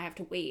own, and I have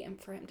to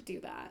wait for him to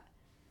do that.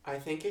 I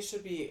think it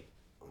should be,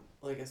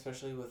 like,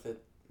 especially with a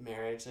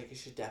marriage, like, it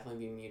should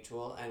definitely be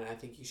mutual, and I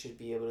think you should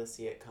be able to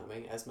see it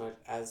coming as much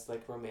as,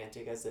 like,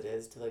 romantic as it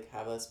is to, like,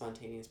 have a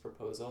spontaneous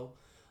proposal.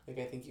 Like,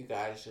 I think you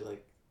guys should,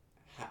 like,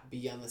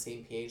 be on the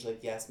same page.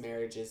 Like, yes,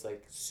 marriage is,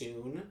 like,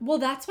 soon. Well,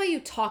 that's why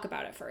you talk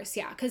about it first,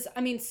 yeah, because,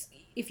 I mean,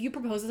 if you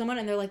propose to someone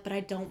and they're like, but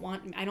I don't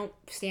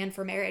stand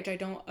for marriage, I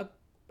don't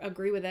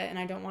agree with it, and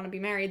I don't want to be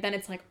married, then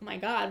it's like, oh my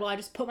god, well I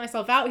just put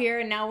myself out here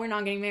and now we're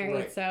not getting married.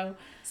 Right. So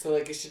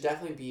like it should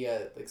definitely be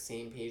a like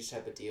same page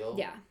type of deal.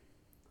 Yeah.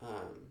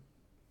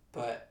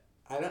 But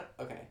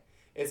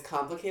it's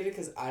complicated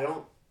because I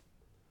don't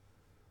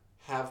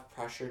have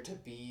pressure to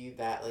be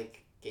that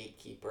like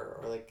gatekeeper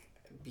or like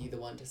be the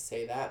one to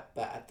say that,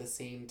 but at the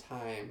same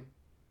time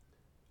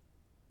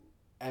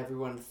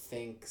everyone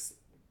thinks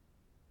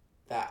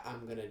that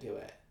I'm gonna do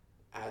it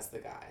as the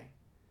guy.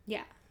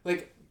 Yeah.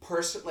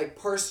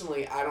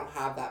 Personally, I don't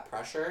have that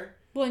pressure.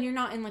 Well, and you're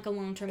not in like a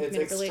long-term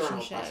committed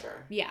relationship.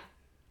 Pressure. Yeah.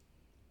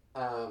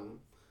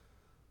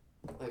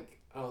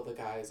 The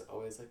guys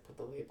always like put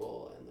the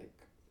label and like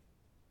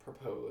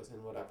propose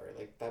and whatever.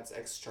 Like that's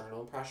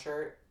external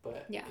pressure,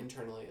 but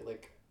internally,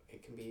 like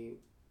it can be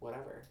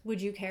whatever.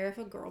 Would you care if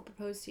a girl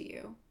proposed to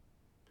you?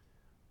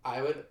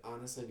 I would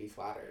honestly be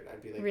flattered.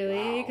 I'd be like,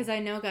 really? Because I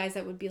know guys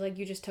that would be like,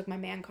 you just took my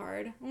man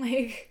card.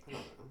 Like,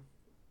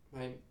 I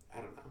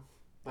don't know.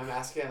 My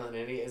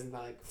masculinity isn't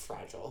that like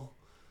fragile.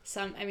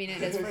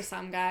 It is for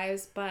some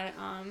guys, but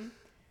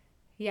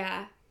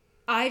yeah.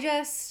 I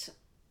guess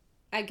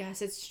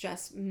it's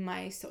just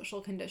my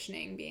social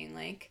conditioning being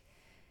like,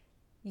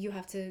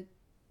 the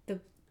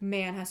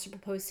man has to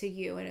propose to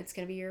you and it's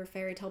gonna be your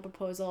fairy tale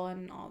proposal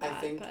and all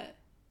that. But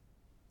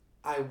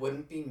I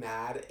wouldn't be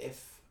mad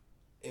if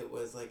it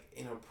was like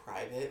in a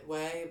private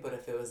way, but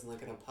if it was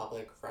like in a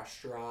public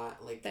restaurant,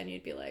 like then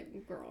you'd be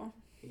like, girl.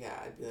 Yeah,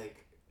 I'd be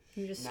like,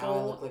 you just now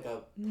I look like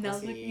a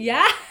pussy.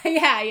 Yeah. Type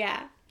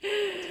of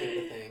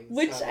thing.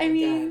 Which so, I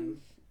mean,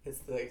 again, it's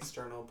the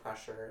external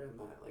pressure and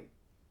that like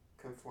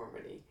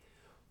conformity,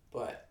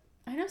 but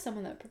I know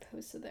someone that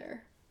proposed to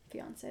their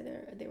fiance.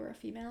 They were a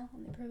female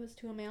and they proposed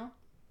to a male.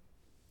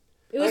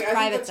 It was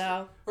private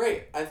though.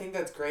 Right. I think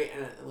that's great,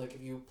 and like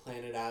if you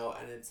plan it out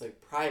and it's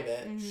like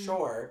private,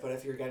 sure. But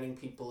if you're getting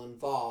people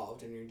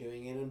involved and you're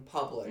doing it in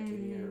public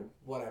and you're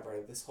whatever,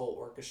 this whole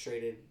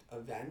orchestrated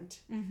event,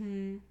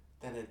 then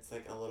it's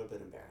like a little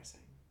bit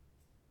embarrassing.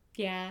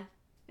 Yeah,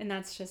 and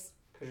that's just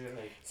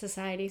like,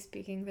 society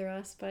speaking through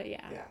us. But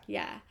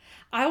yeah.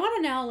 I want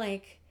to know,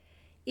 like,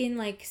 in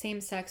like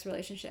same-sex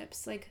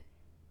relationships, like.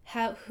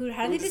 How do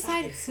they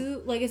decide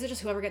who, like, is it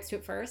just whoever gets to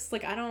it first?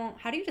 Like, how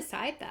do you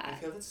decide that? I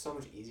feel that's so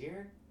much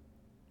easier.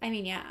 I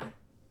mean, yeah.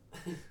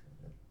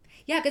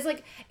 Yeah, because,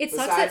 like, it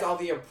sucks. Besides all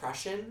the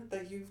oppression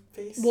that you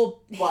face?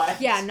 Well, what?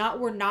 Yeah,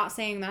 we're not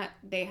saying that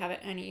they have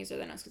it any easier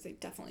than us, because they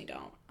definitely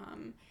don't.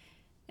 And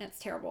it's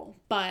terrible.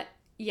 But,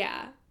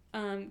 yeah.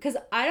 Because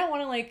I don't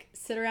want to, like,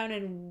 sit around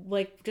and,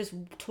 like, just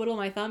twiddle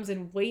my thumbs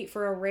and wait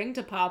for a ring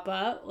to pop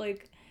up.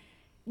 Like,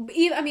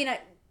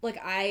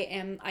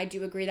 I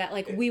do agree that,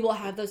 like, we will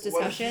have those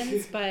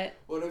discussions, but...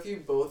 What if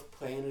you both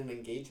plan an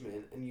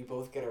engagement and you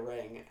both get a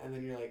ring, and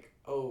then you're like,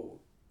 oh,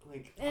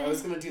 like, I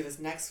was going to do this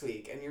next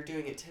week, and you're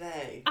doing it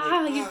today.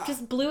 Like, you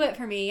just blew it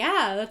for me.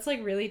 Yeah, that's,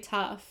 like, really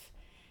tough.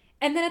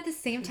 And then at the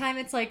same time,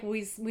 it's, like,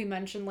 we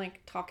mentioned, like,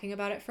 talking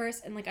about it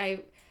first, and, like,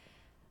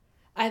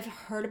 I've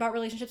heard about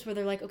relationships where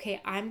they're like,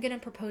 okay, I'm going to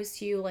propose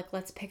to you. Like,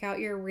 let's pick out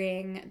your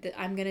ring.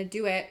 I'm going to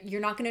do it.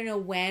 You're not going to know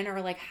when or,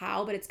 like,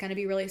 how, but it's going to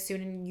be really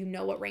soon and you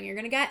know what ring you're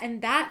going to get.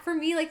 And that, for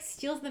me, like,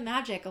 steals the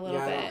magic a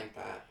little bit. I don't like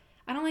that.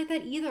 I don't like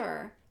that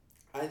either.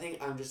 I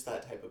think I'm just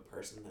that type of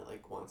person that,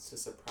 like, wants to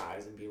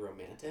surprise and be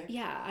romantic.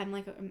 Yeah, I'm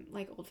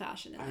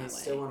old-fashioned in that way. I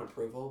still want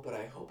approval, but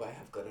I hope I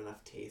have good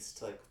enough taste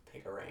to, like,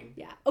 pick a ring.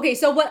 Yeah. Okay,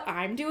 so what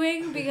I'm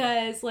doing,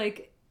 because,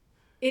 like...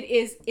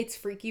 It's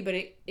freaky, but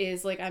it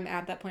is, like, I'm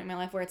at that point in my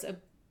life where it's a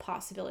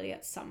possibility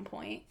at some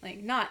point.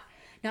 Like, not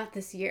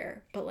this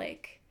year, but,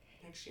 like,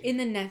 next year. In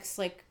the next,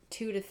 like,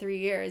 2 to 3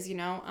 years, you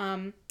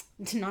know?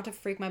 Not to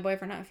freak my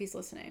boyfriend out if he's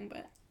listening,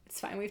 but it's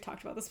fine. We've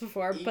talked about this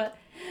before. But,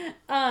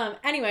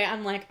 anyway,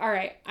 I'm like, all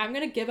right, I'm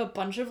going to give a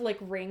bunch of, like,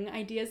 ring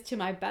ideas to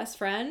my best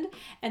friend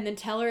and then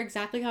tell her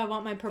exactly how I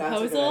want my proposal.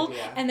 That's a good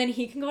idea. And then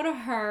he can go to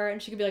her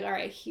and she can be like, all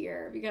right,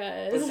 here,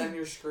 because... But then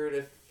you're screwed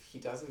if he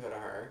doesn't go to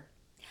her.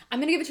 I'm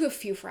going to give it to a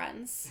few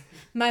friends.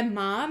 My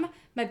mom,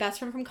 my best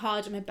friend from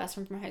college, and my best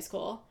friend from high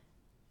school.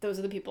 Those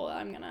are the people that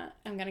I'm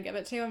going to give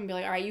it to. I'm going to be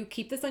like, all right, you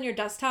keep this on your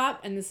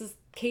desktop, and this is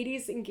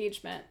Katie's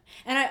engagement.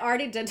 And I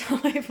already did tell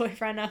my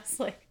boyfriend, I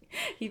was like,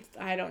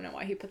 I don't know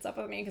why he puts up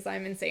with me because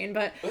I'm insane,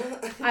 but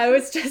I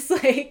was just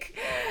like,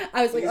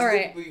 all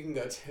right. We can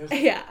go too.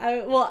 Yeah.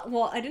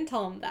 I didn't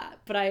tell him that,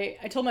 but I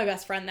told my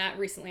best friend that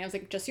recently. I was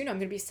like, just so you know, I'm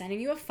going to be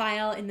sending you a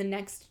file in the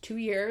next 2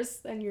 years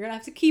and you're going to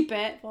have to keep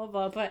it, blah,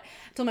 blah, blah. But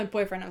I told my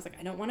boyfriend, I was like,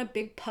 I don't want a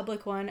big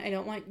public one. I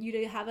don't want you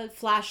to have a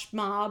flash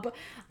mob.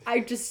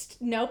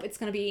 Nope, it's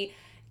going to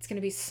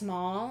be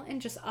small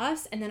and just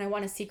us. And then I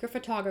want a secret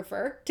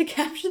photographer to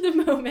capture the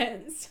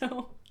moment.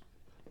 So...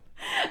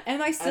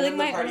 Am I stealing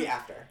my party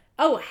after?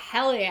 Oh,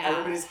 hell yeah.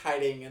 Everybody's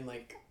hiding in,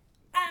 like,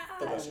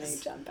 the bushes. And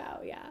they jump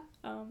out, yeah.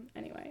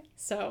 Anyway,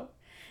 so,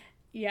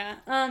 yeah.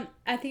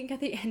 I think at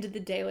the end of the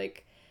day,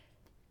 like,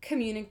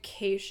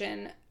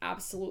 communication,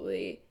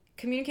 absolutely.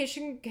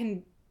 Communication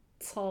can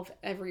solve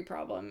every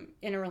problem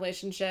in a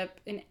relationship,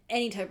 in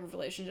any type of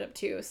relationship,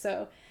 too.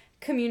 So,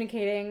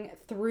 communicating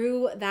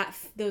through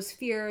those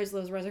fears,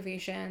 those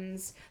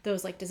reservations,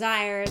 those, like,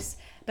 desires,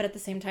 but at the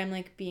same time,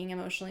 like, being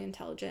emotionally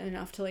intelligent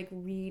enough to, like,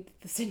 read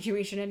the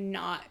situation and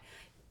not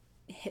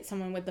hit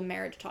someone with the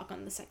marriage talk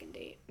on the second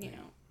date, you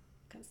know,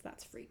 because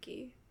that's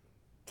freaky.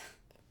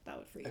 That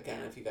would freak me out.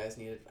 Again, if you guys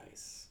need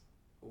advice,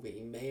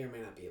 we may or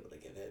may not be able to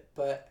give it,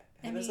 but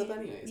hit us up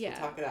anyways. Yeah. We'll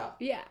talk it out.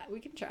 Yeah, we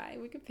can try.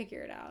 We can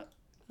figure it out.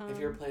 If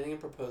you're planning a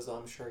proposal,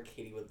 I'm sure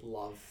Katie would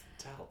love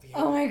to help you.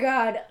 Oh my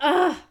god.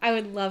 I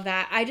would love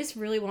that. I just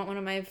really want one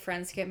of my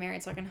friends to get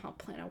married so I can help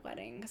plan a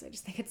wedding. Because I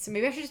just think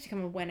maybe I should just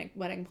become a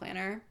wedding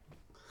planner.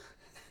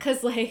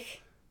 Because,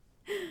 like,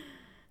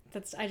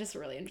 I just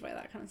really enjoy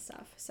that kind of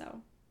stuff.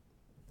 So,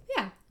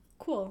 yeah.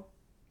 Cool.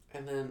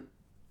 And then,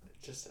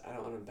 I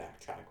don't want to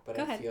backtrack, but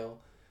Go ahead. Feel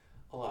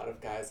a lot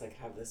of guys, like,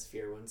 have this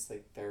fear once,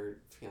 like, their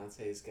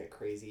fiancés get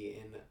crazy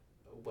in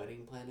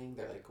wedding planning.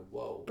 They're like,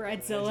 whoa,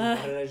 Bridezilla.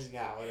 What did I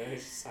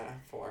just sign up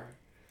for?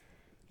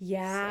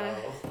 Yeah.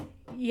 So.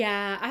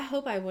 Yeah, I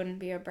hope I wouldn't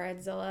be a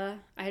bridezilla.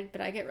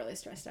 But I get really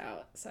stressed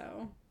out,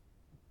 so.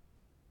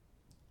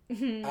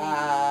 Okay.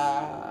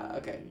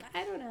 I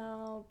don't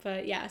know.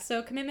 But yeah,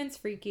 so commitment's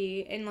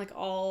freaky, and like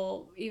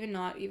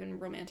not even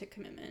romantic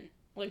commitment.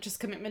 Like just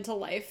commitment to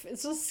life.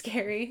 It's just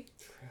scary.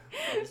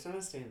 I just want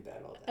to stay in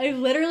bed all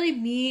day.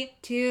 Me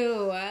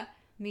too.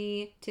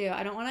 Me too.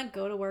 I don't want to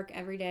go to work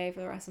every day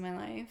for the rest of my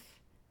life.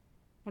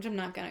 Which I'm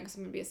not gonna, because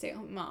I'm gonna be a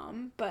stay-at-home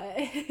mom, but...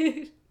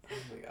 Oh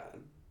my god.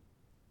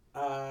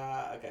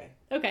 Okay.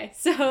 Okay,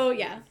 so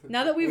yeah.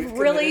 Now that we've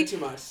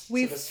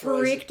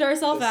freaked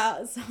ourselves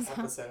out.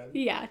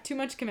 Yeah, too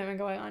much commitment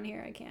going on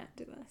here. I can't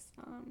do this.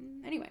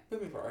 Anyway.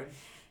 Moving forward.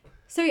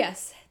 So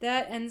yes,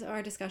 that ends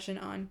our discussion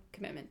on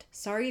commitment.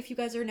 Sorry if you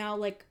guys are now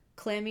like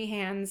clammy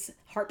hands,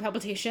 heart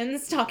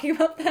palpitations talking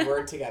about that.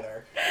 We're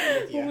together. We're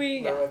with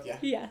you. We're with you.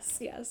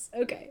 Yes.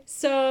 Okay.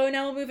 So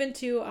now we'll move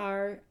into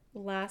our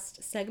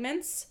last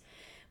segments.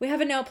 We have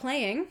a now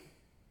playing.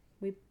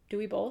 Do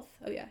we both?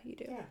 Oh yeah, you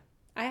do. Yeah.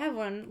 I have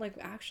one, like,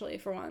 actually,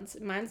 for once.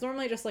 Mine's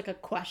normally just, like, a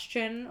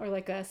question or,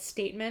 like, a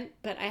statement,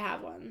 but I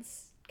have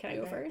ones. Can I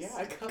go first?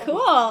 Yeah, go.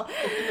 Cool.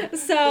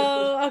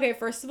 So, okay,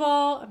 first of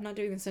all, I'm not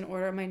doing this in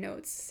order of my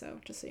notes, so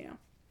just so you know.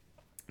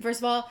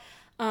 First of all,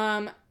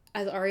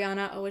 as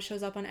Ariana always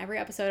shows up on every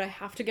episode, I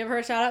have to give her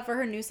a shout out for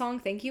her new song,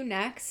 Thank You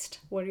Next.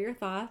 What are your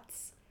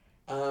thoughts?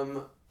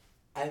 I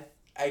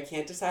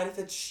can't decide if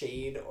it's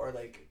shade or,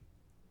 like,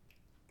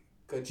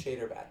 good shade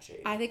or bad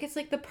shade. I think it's,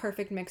 like, the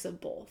perfect mix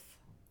of both.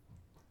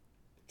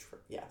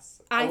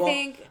 Yes. I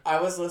think... I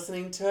was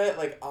listening to it,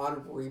 like,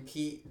 on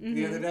repeat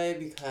the other day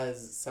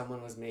because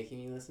someone was making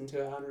me listen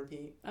to it on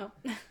repeat. Oh.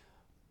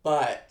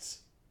 But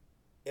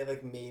it,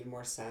 like, made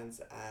more sense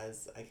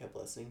as I kept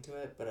listening to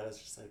it. But I was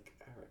just like,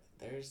 all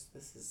right,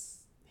 this is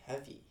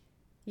heavy.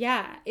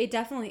 Yeah, it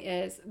definitely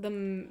is. The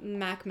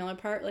Mac Miller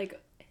part, like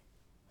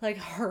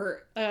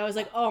hurt. I was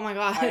like, oh my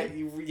god.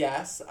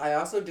 Yes. I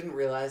also didn't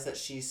realize that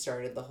she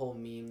started the whole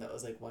meme that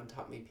was like, one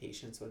taught me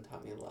patience, one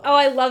taught me love. Oh,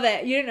 I love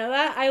it. You didn't know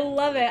that? I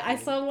love it. I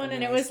saw one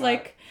and it was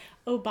like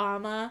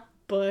Obama,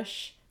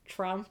 Bush,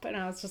 Trump, and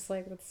I was just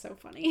like, that's so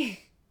funny.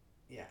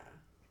 Yeah.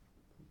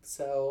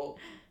 So,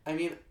 I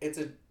mean, it's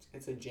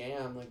a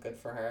jam, like, good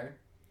for her.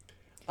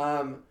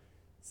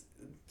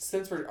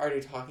 Since we're already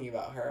talking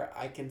about her,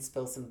 I can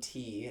spill some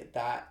tea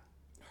that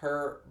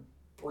her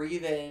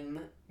Breathe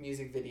In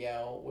music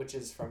video, which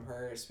is from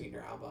her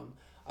Sweetener album,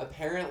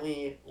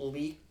 apparently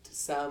leaked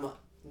some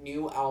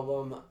new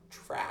album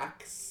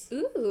tracks.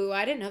 Ooh,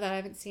 I didn't know that. I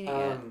haven't seen it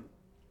yet.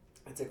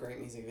 It's a great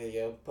music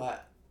video,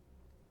 but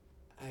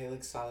I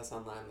like saw this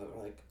online that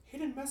were like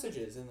hidden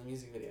messages in the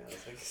music video.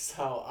 Like,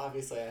 so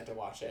obviously I had to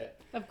watch it.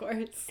 Of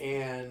course.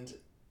 And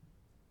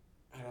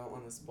I don't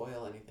want to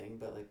spoil anything,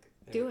 but like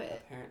do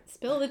it.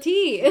 Spill the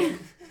tea.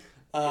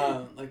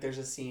 Like there's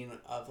a scene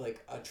of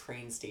like a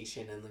train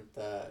station and like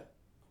the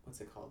what's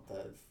it called,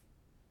 the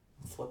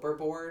flipper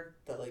board,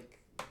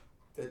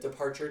 the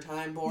departure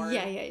time board.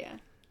 Yeah.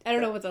 I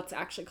don't know what that's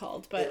actually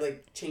called, but it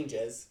like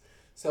changes.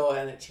 So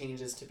and it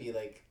changes to be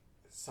like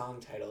song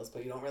titles,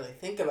 but you don't really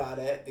think about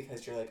it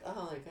because you're like,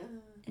 oh, like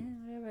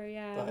whatever.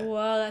 Yeah. But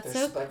whoa, that's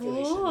so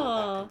cool.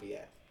 That could be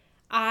it.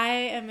 I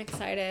am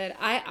excited.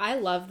 I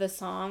love this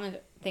song.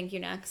 Thank You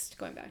Next.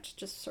 Going back to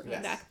just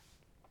circling back.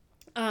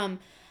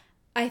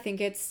 I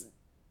think it's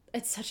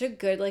such a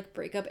good like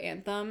breakup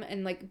anthem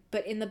and like,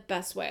 but in the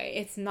best way.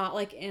 It's not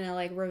like in a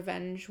like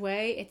revenge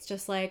way. It's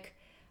just like,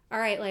 all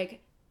right,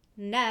 like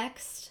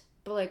next,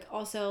 but like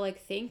also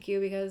like thank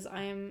you because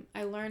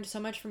I learned so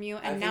much from you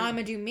and now I'm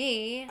gonna do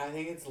me. I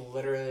think it's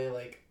literally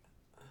like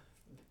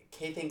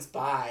okay, thanks,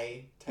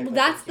 bye. Well,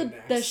 that's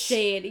the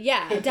shade.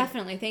 Yeah,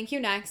 definitely. Thank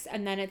you next.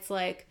 And then it's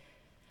like,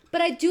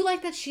 but I do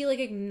like that she like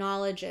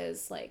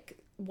acknowledges like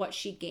what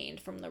she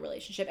gained from the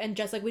relationship. And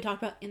just like we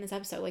talked about in this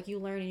episode, like you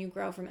learn and you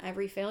grow from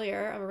every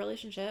failure of a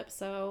relationship.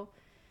 So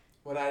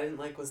what I didn't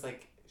like was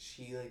like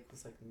she like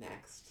was like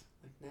next.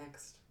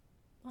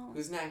 Well,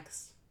 who's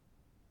next?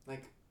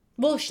 Like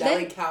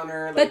deli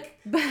counter, like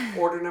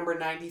order number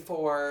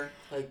 94.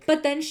 Like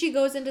but then she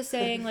goes into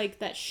saying like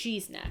that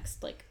she's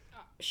next. Like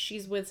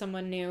she's with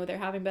someone new. They're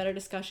having better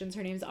discussions.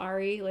 Her name's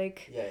Ari.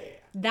 Like yeah.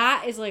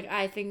 That is like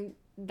I think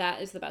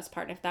that is the best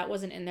part. If that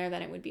wasn't in there,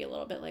 then it would be a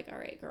little bit like, all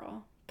right,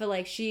 girl. But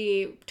like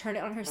she turned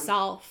it on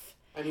herself.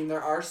 I mean,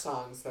 there are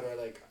songs that are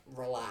like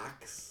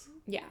relax.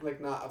 Yeah. Like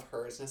not of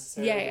hers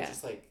necessarily. Yeah. But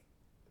just like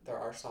there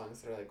are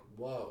songs that are like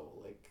whoa,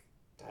 like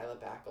dial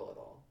it back a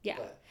little. Yeah.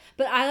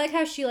 But I like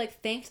how she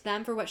like thanked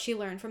them for what she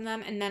learned from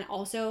them, and then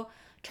also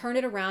turned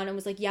it around and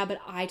was like, yeah, but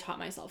I taught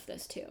myself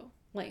this too.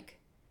 Like.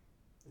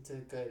 It's a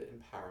good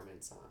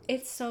empowerment song.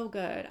 It's so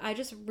good. I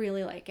just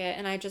really like it,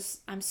 and I'm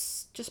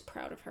just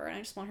proud of her, and I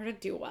just want her to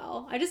do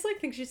well. I just like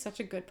think she's such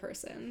a good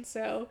person.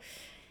 So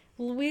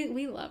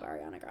we love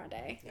Ariana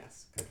Grande.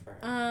 Yes, good for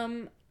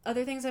her.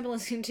 Other things I've been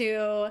listening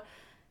to.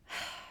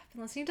 I've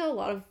been listening to a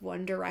lot of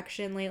One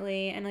Direction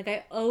lately, and like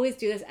I always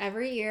do this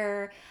every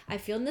year. I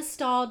feel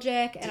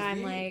nostalgic,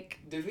 and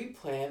Did we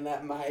plan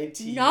that my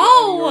tea?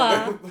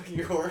 No.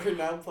 You're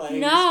now playing.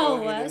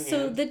 No.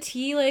 So the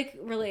tea like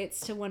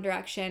relates to One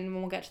Direction, and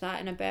we'll get to that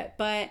in a bit.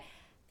 But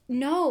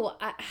no,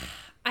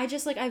 I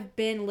just like I've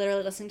been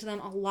literally listening to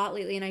them a lot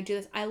lately, and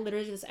I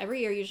literally do this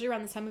every year. Usually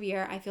around this time of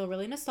year, I feel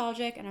really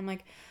nostalgic, and I'm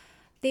like,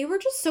 they were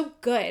just so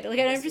good. Like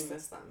I just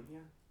miss them. Yeah.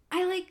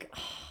 I like.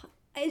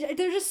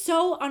 They're just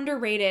so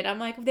underrated. I'm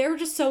like, they were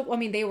just so... I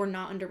mean, they were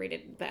not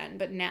underrated then,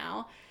 but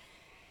now.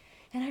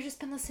 And I've just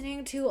been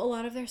listening to a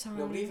lot of their songs.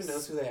 Nobody even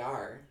knows who they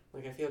are.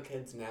 Like, I feel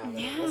kids now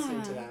that are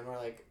listening to them are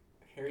like,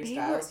 Harry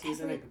Styles, he's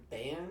in a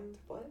band?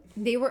 What?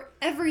 They were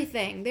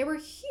everything. They were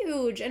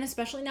huge. And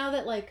especially now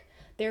that, like,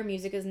 their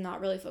music is not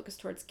really focused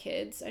towards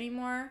kids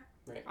anymore.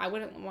 Right. I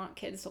wouldn't want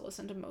kids to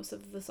listen to most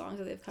of the songs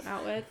that they've come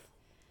out with.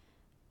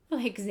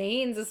 Like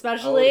Zayn's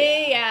especially.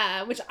 Oh,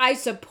 yeah. Which I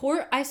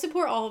support. I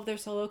support all of their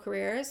solo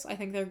careers. I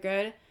think they're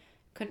good.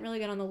 Couldn't really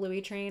get on the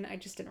Louis train. I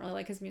just didn't really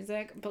like his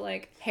music. But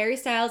like Harry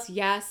Styles,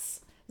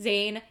 yes.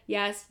 Zayn,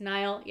 yes.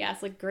 Niall,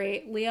 yes. Like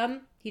great.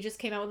 Liam, he just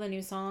came out with a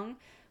new song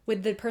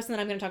with the person that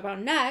I'm going to talk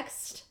about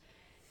next,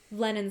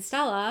 Lennon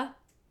Stella.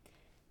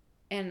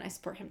 And I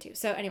support him too.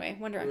 So anyway,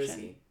 One Direction. Who is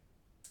he?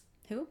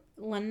 Who?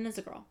 Lennon is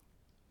a girl.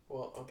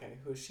 Well, okay.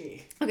 Who's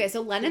she? Okay,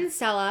 so Lennon and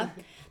Stella,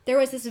 there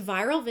was this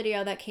viral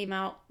video that came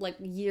out like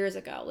years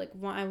ago. Like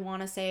I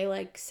want to say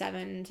like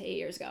 7 to 8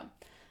 years ago.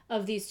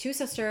 Of these two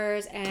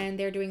sisters, and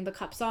they're doing the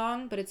Cup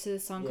song, but it's a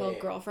song called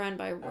Girlfriend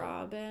by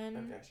Robin.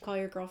 Okay, sure. Call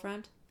Your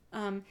Girlfriend.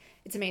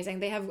 It's amazing.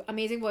 They have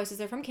amazing voices.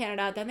 They're from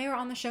Canada. Then they were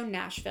on the show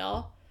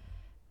Nashville.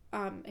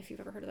 If you've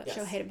ever heard of that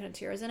show, Hayden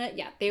Panettiere's in it.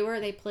 Yeah,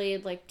 they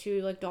played like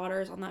two like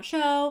daughters on that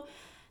show,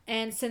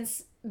 and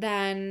since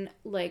then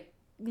like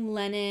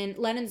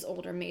Lennon's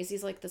older.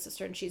 Maisie's like the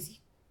sister, and she's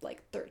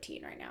like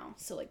 13 right now.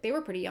 So like they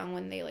were pretty young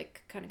when they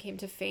like kind of came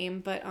to fame.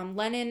 But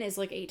Lennon is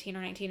like 18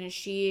 or 19, and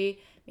she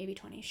maybe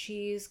 20.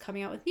 She's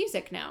coming out with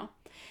music now,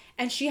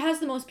 and she has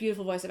the most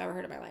beautiful voice I've ever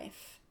heard in my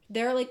life.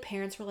 Their like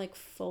parents were like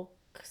folk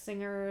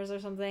singers or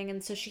something,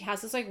 and so she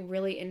has this like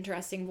really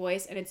interesting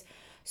voice, and it's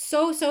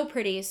so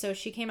pretty. So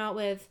she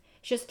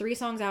has 4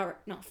 songs out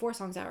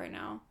right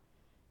now.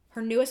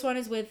 Her newest one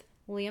is with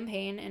Liam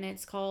Payne, and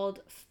it's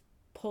called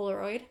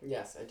Polaroid.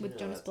 Yes, I do. With know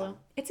Jonas that Blue. song.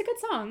 It's a good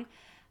song,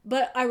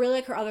 but I really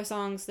like her other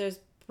songs. There's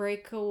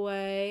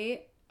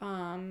Breakaway,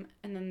 and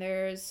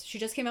then she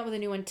just came out with a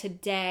new one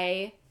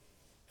today,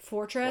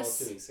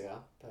 Fortress. Well, 2 weeks ago,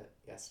 but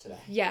yes, today.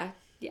 Yeah.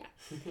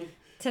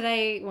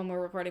 Today, when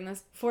we're recording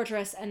this,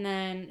 Fortress, and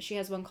then she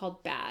has one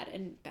called Bad,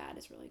 and Bad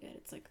is really good.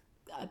 It's like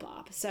a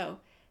bop. So,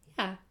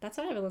 yeah, that's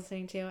what I've been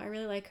listening to. I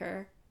really like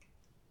her.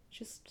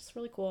 She's just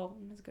really cool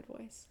and has a good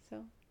voice.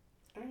 So,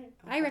 All right,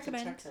 I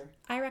recommend.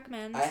 I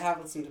recommend. I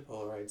have listened to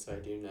Polaroid, so I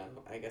do know.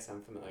 I guess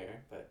I'm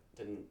familiar, but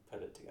didn't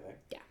put it together.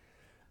 Yeah.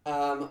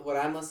 What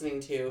I'm listening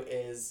to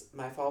is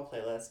my fall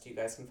playlist. You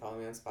guys can follow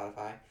me on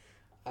Spotify.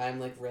 I'm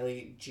like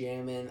really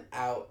jamming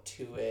out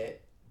to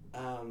it.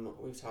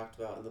 We've talked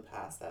about in the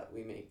past that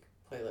we make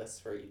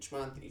playlists for each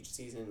month, each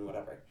season,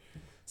 whatever.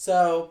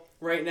 So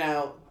right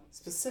now,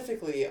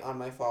 specifically on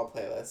my fall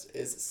playlist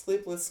is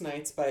Sleepless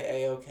Nights by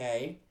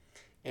A-OK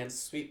and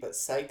Sweet But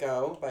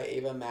Psycho by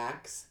Ava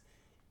Max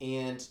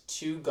and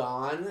Two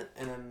Gone,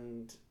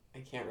 and I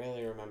can't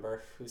really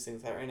remember who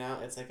sings that right now.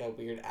 It's like a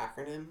weird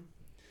acronym.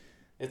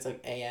 It's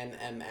like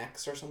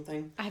ANMX or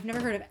something. I've never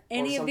heard of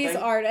any of these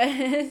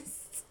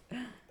artists.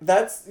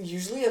 That's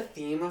usually a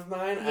theme of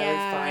mine.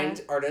 Yeah. I would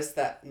find artists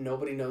that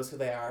nobody knows who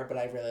they are, but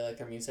I really like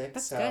their music.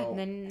 That's so good. And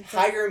then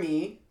hire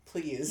me,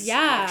 please.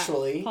 Yeah.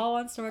 Actually. Paul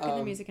wants to work in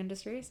the music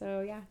industry,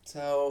 so yeah.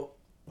 So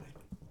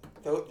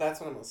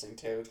that's what I'm listening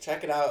to.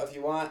 Check it out if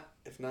you want.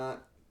 If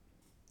not,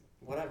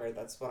 whatever.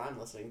 That's what I'm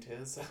listening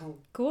to. So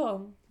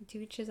cool. To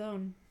each his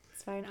own.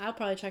 It's fine. I'll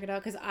probably check it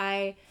out because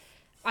I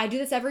do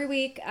this every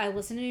week. I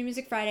listen to New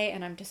Music Friday,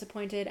 and I'm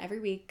disappointed every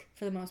week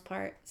for the most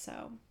part.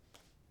 So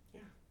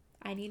yeah,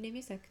 I need new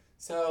music.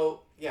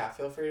 So yeah,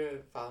 feel free to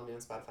follow me on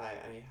Spotify.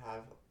 I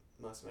have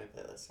most of my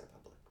playlists are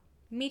public.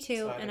 Me too,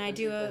 so and I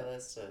do a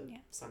playlist,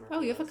 summer. Oh,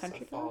 playlist, you have a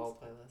country fall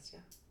playlist. Yeah,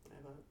 I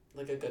have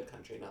like a good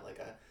country, not like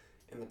a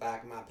in the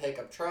back of my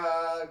pickup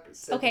truck.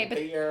 Okay, but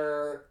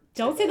beer.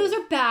 Don't say those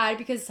are bad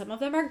because some of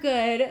them are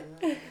good.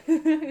 It's a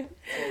little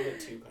bit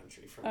too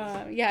country for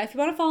me. Yeah, if you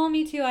want to follow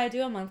me too, I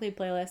do a monthly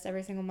playlist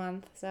every single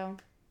month. So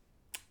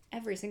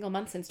every single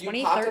month since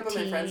 2013. You popped up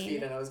on my friend's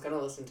feed and I was gonna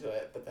listen to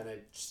it, but then I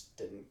just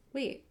didn't.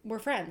 Wait, we're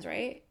friends,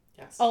 right?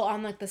 Yes. Oh,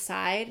 on like the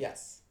side?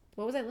 Yes.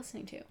 What was I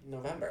listening to?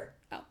 November.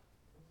 Oh.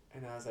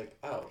 And I was like,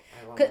 oh,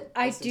 I want to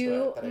listen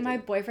to it, but my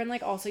boyfriend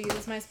like also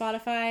uses my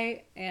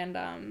Spotify,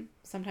 and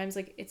sometimes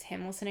like it's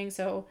him listening.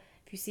 So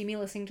if you see me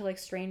listening to like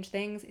strange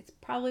things, it's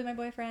probably my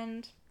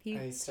boyfriend.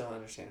 I still don't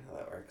understand how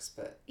that works,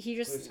 but he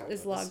just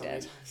is logged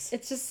in.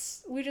 It's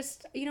just I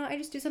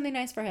just do something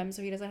nice for him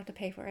so he doesn't have to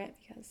pay for it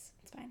because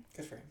it's fine.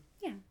 Good for him.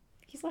 Yeah,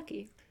 he's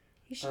lucky.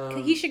 He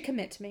should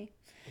commit to me.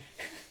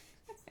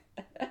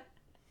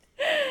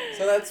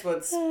 So that's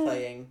what's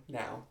playing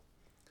now.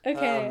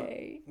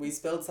 Okay. We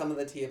spilled some of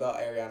the tea about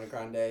Ariana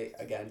Grande.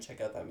 Again, check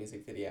out that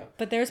music video.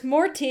 But there's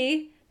more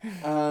tea.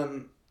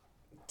 So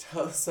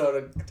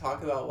to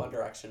talk about One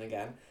Direction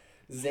again,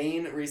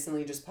 Zayn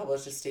recently just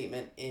published a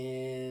statement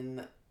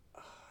in, I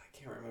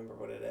can't remember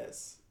what it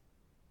is.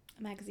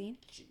 A magazine?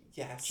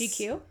 Yes.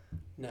 GQ?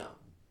 No.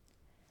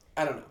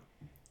 I don't know.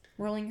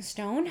 Rolling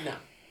Stone? No.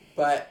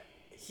 But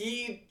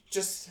he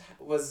just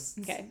was...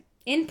 Okay.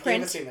 In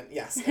print. Gave a statement.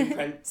 Yes, in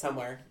print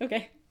somewhere.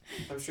 Okay.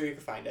 I'm sure you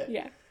could find it.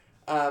 Yeah.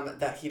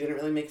 That he didn't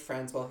really make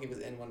friends while he was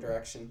in One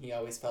Direction. He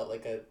always felt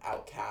like an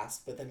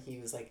outcast, but then he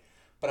was like,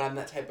 but I'm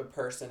that type of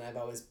person. I've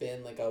always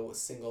been like a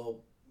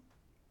single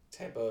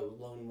type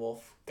of lone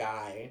wolf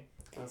guy.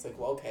 And I was like,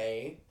 well,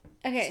 okay.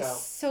 Okay,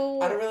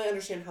 so I don't really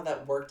understand how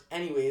that worked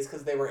anyways,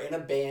 because they were in a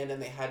band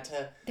and they had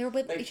to... They were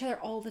with each other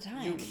all the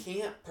time. You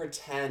can't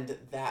pretend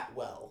that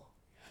well.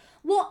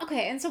 Well,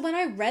 okay, and so when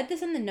I read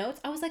this in the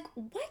notes, I was like,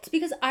 what?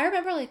 Because I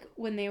remember, like,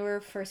 when they were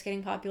first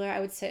getting popular, I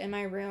would sit in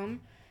my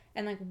room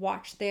and, like,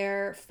 watch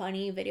their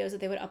funny videos that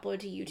they would upload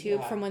to YouTube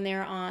Yeah. from when they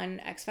were on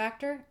X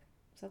Factor.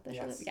 Is that the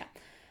show? Yes. Yeah.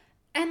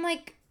 And,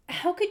 like,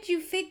 how could you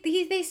fake...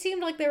 They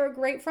seemed like they were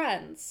great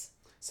friends.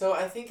 So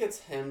I think it's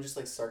him just,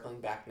 like,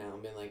 circling back now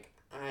and being like,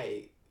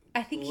 I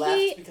think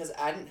left because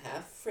I didn't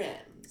have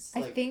friends.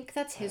 I think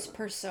that's his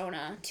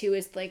persona, too,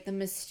 is, like, the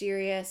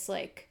mysterious,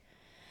 like,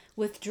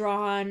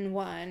 withdrawn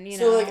one, you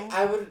know? So,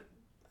 like,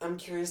 I'm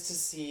curious to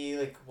see,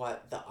 like,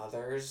 what the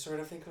others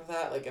sort of think of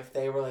that. Like, if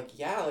they were like,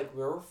 yeah, like,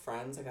 we were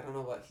friends. Like, I don't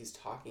know what he's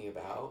talking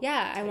about.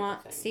 Yeah, I type of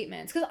want thing.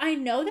 statements. Because I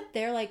know that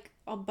they're, like,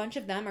 a bunch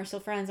of them are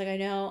still friends. Like, I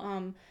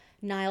know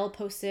Niall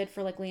posted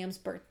for, like, Liam's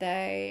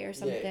birthday or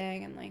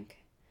something, and, like...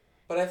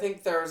 But I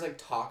think there was, like,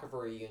 talk of a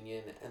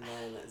reunion, and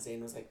then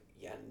Zayn was like,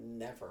 yeah,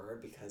 never,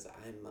 because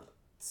I'm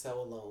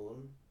so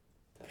alone.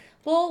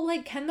 Well,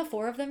 like, can the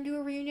four of them do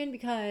a reunion?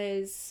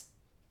 Because...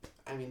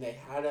 I mean,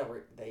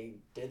 they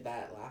did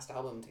that last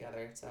album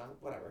together, so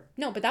whatever.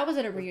 No, but that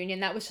wasn't a reunion.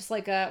 That was just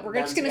like we're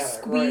Them just going to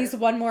together, squeeze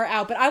one more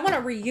out. But I want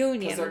a Because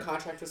reunion. their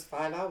contract was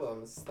 5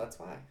 albums, that's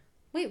why.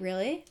 Wait,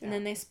 really? Yeah. And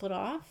then they split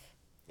off?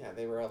 Yeah,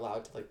 they were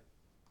allowed to, like,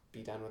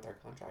 be done with their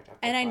contract after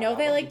And I 5 know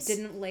they, like, albums.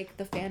 didn't like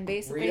the fan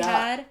base that they Read up.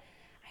 had.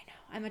 I know.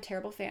 I'm a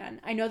terrible fan.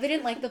 I know they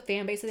didn't like the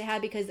fan base that they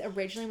had because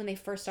originally when they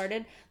first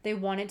started, they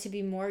wanted to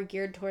be more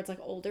geared towards, like,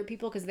 older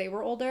people because they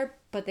were older,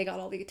 but they got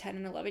all the 10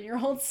 and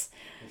 11-year-olds.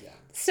 Yeah.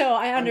 So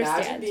I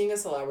understand. Imagine being a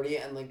celebrity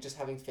and, like, just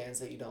having fans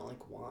that you don't,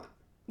 like, want.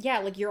 Yeah,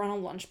 like, you're on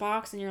a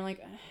lunchbox and you're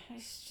like,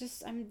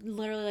 I'm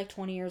literally, like,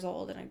 20 years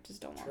old and I just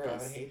don't want True, I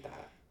this. would hate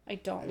that. I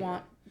don't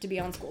want to be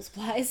on school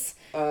supplies.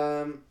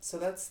 So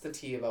that's the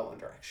tea about One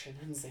Direction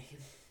and Zayn.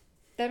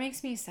 That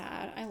makes me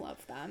sad. I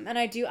love them. And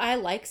I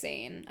like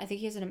Zayn. I think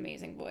he has an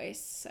amazing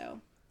voice, so.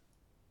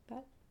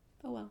 But,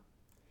 oh well.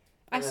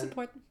 I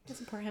support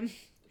him.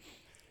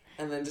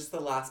 And then just the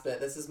last bit.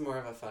 This is more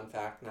of a fun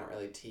fact, not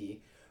really tea.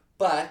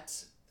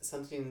 But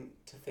something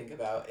to think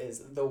about is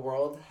the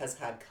world has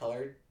had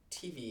color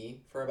TV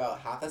for about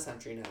half a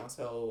century now.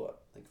 So,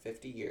 like,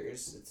 50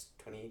 years. It's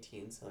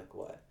 2018, so, like,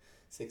 what?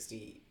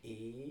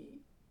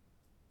 68?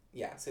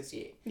 Yeah,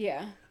 68.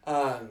 Yeah.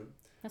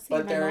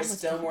 But there are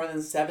still more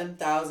than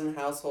 7,000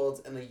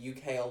 households in the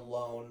UK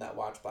alone that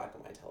watch black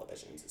and white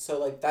televisions. So,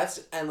 like,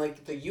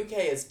 the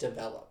UK is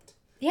developed.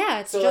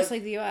 Yeah, it's so, just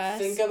like the US.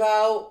 Think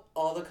about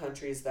all the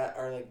countries that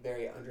are, like,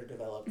 very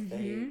underdeveloped. Mm-hmm.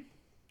 They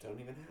don't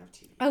even have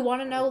TV. I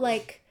want to know,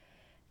 like,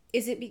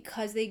 is it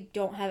because they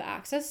don't have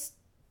access?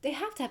 They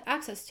have to have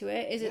access to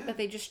it. Is it that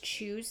they just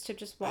choose to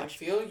just watch? I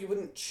feel you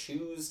wouldn't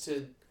choose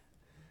to...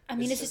 I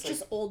mean, is it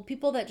just old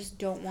people that just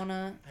don't want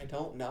to... I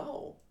don't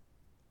know.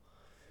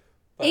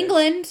 But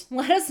England,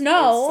 let us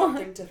know. It's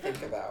something to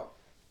think about.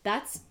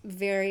 That's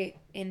very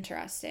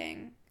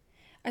interesting.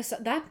 I saw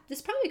that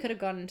this probably could have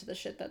gone into the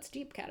shit that's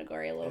deep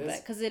category a little bit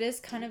because it is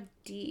kind of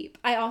deep.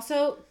 I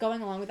also,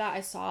 going along with that,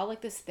 I saw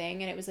like this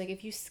thing and it was like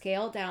if you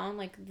scale down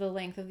like the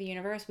length of the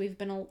universe,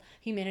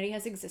 humanity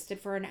has existed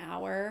for an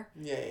hour.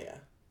 Yeah.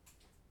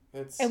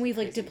 And we've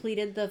like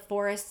depleted the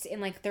forests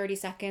in like 30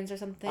 seconds or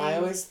something. I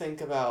always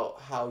think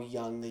about how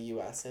young the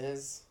U.S.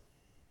 is.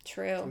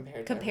 True.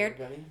 Compared to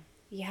everybody.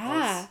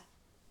 Yeah.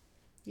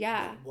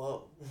 Yeah. Like,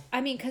 whoa.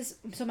 I mean,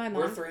 so my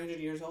mom... We're 300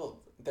 years old.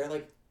 They're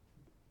like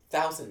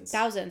thousands.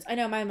 I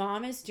know. My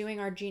mom is doing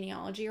our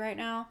genealogy right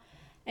now,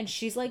 and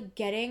she's like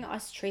getting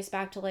us traced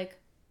back to like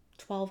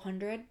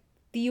 1200.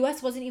 The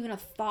U.S. wasn't even a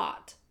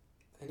thought.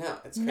 I know.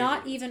 It's crazy.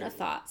 Not even a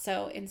thought.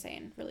 So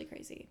insane. Really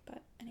crazy.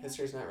 But anyway.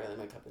 History's not really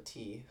my cup of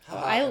tea.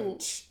 I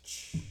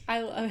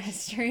love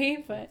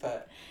history, but yeah.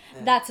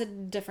 That's a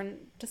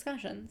different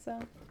discussion. So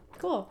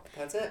cool.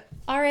 That's it.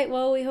 All right.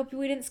 Well, we hope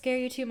we didn't scare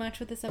you too much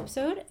with this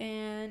episode,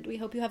 and we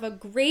hope you have a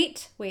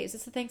great... Wait, is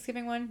this the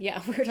Thanksgiving one?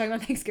 Yeah, we were talking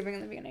about Thanksgiving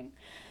in the beginning.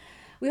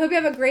 We hope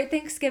you have a great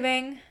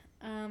Thanksgiving,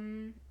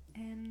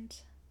 and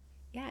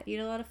yeah, eat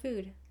a lot of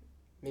food.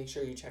 Make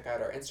sure you check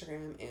out our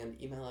Instagram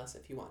and email us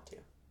if you want to.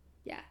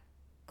 Yeah.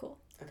 Cool.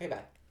 Okay,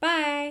 bye.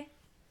 Bye.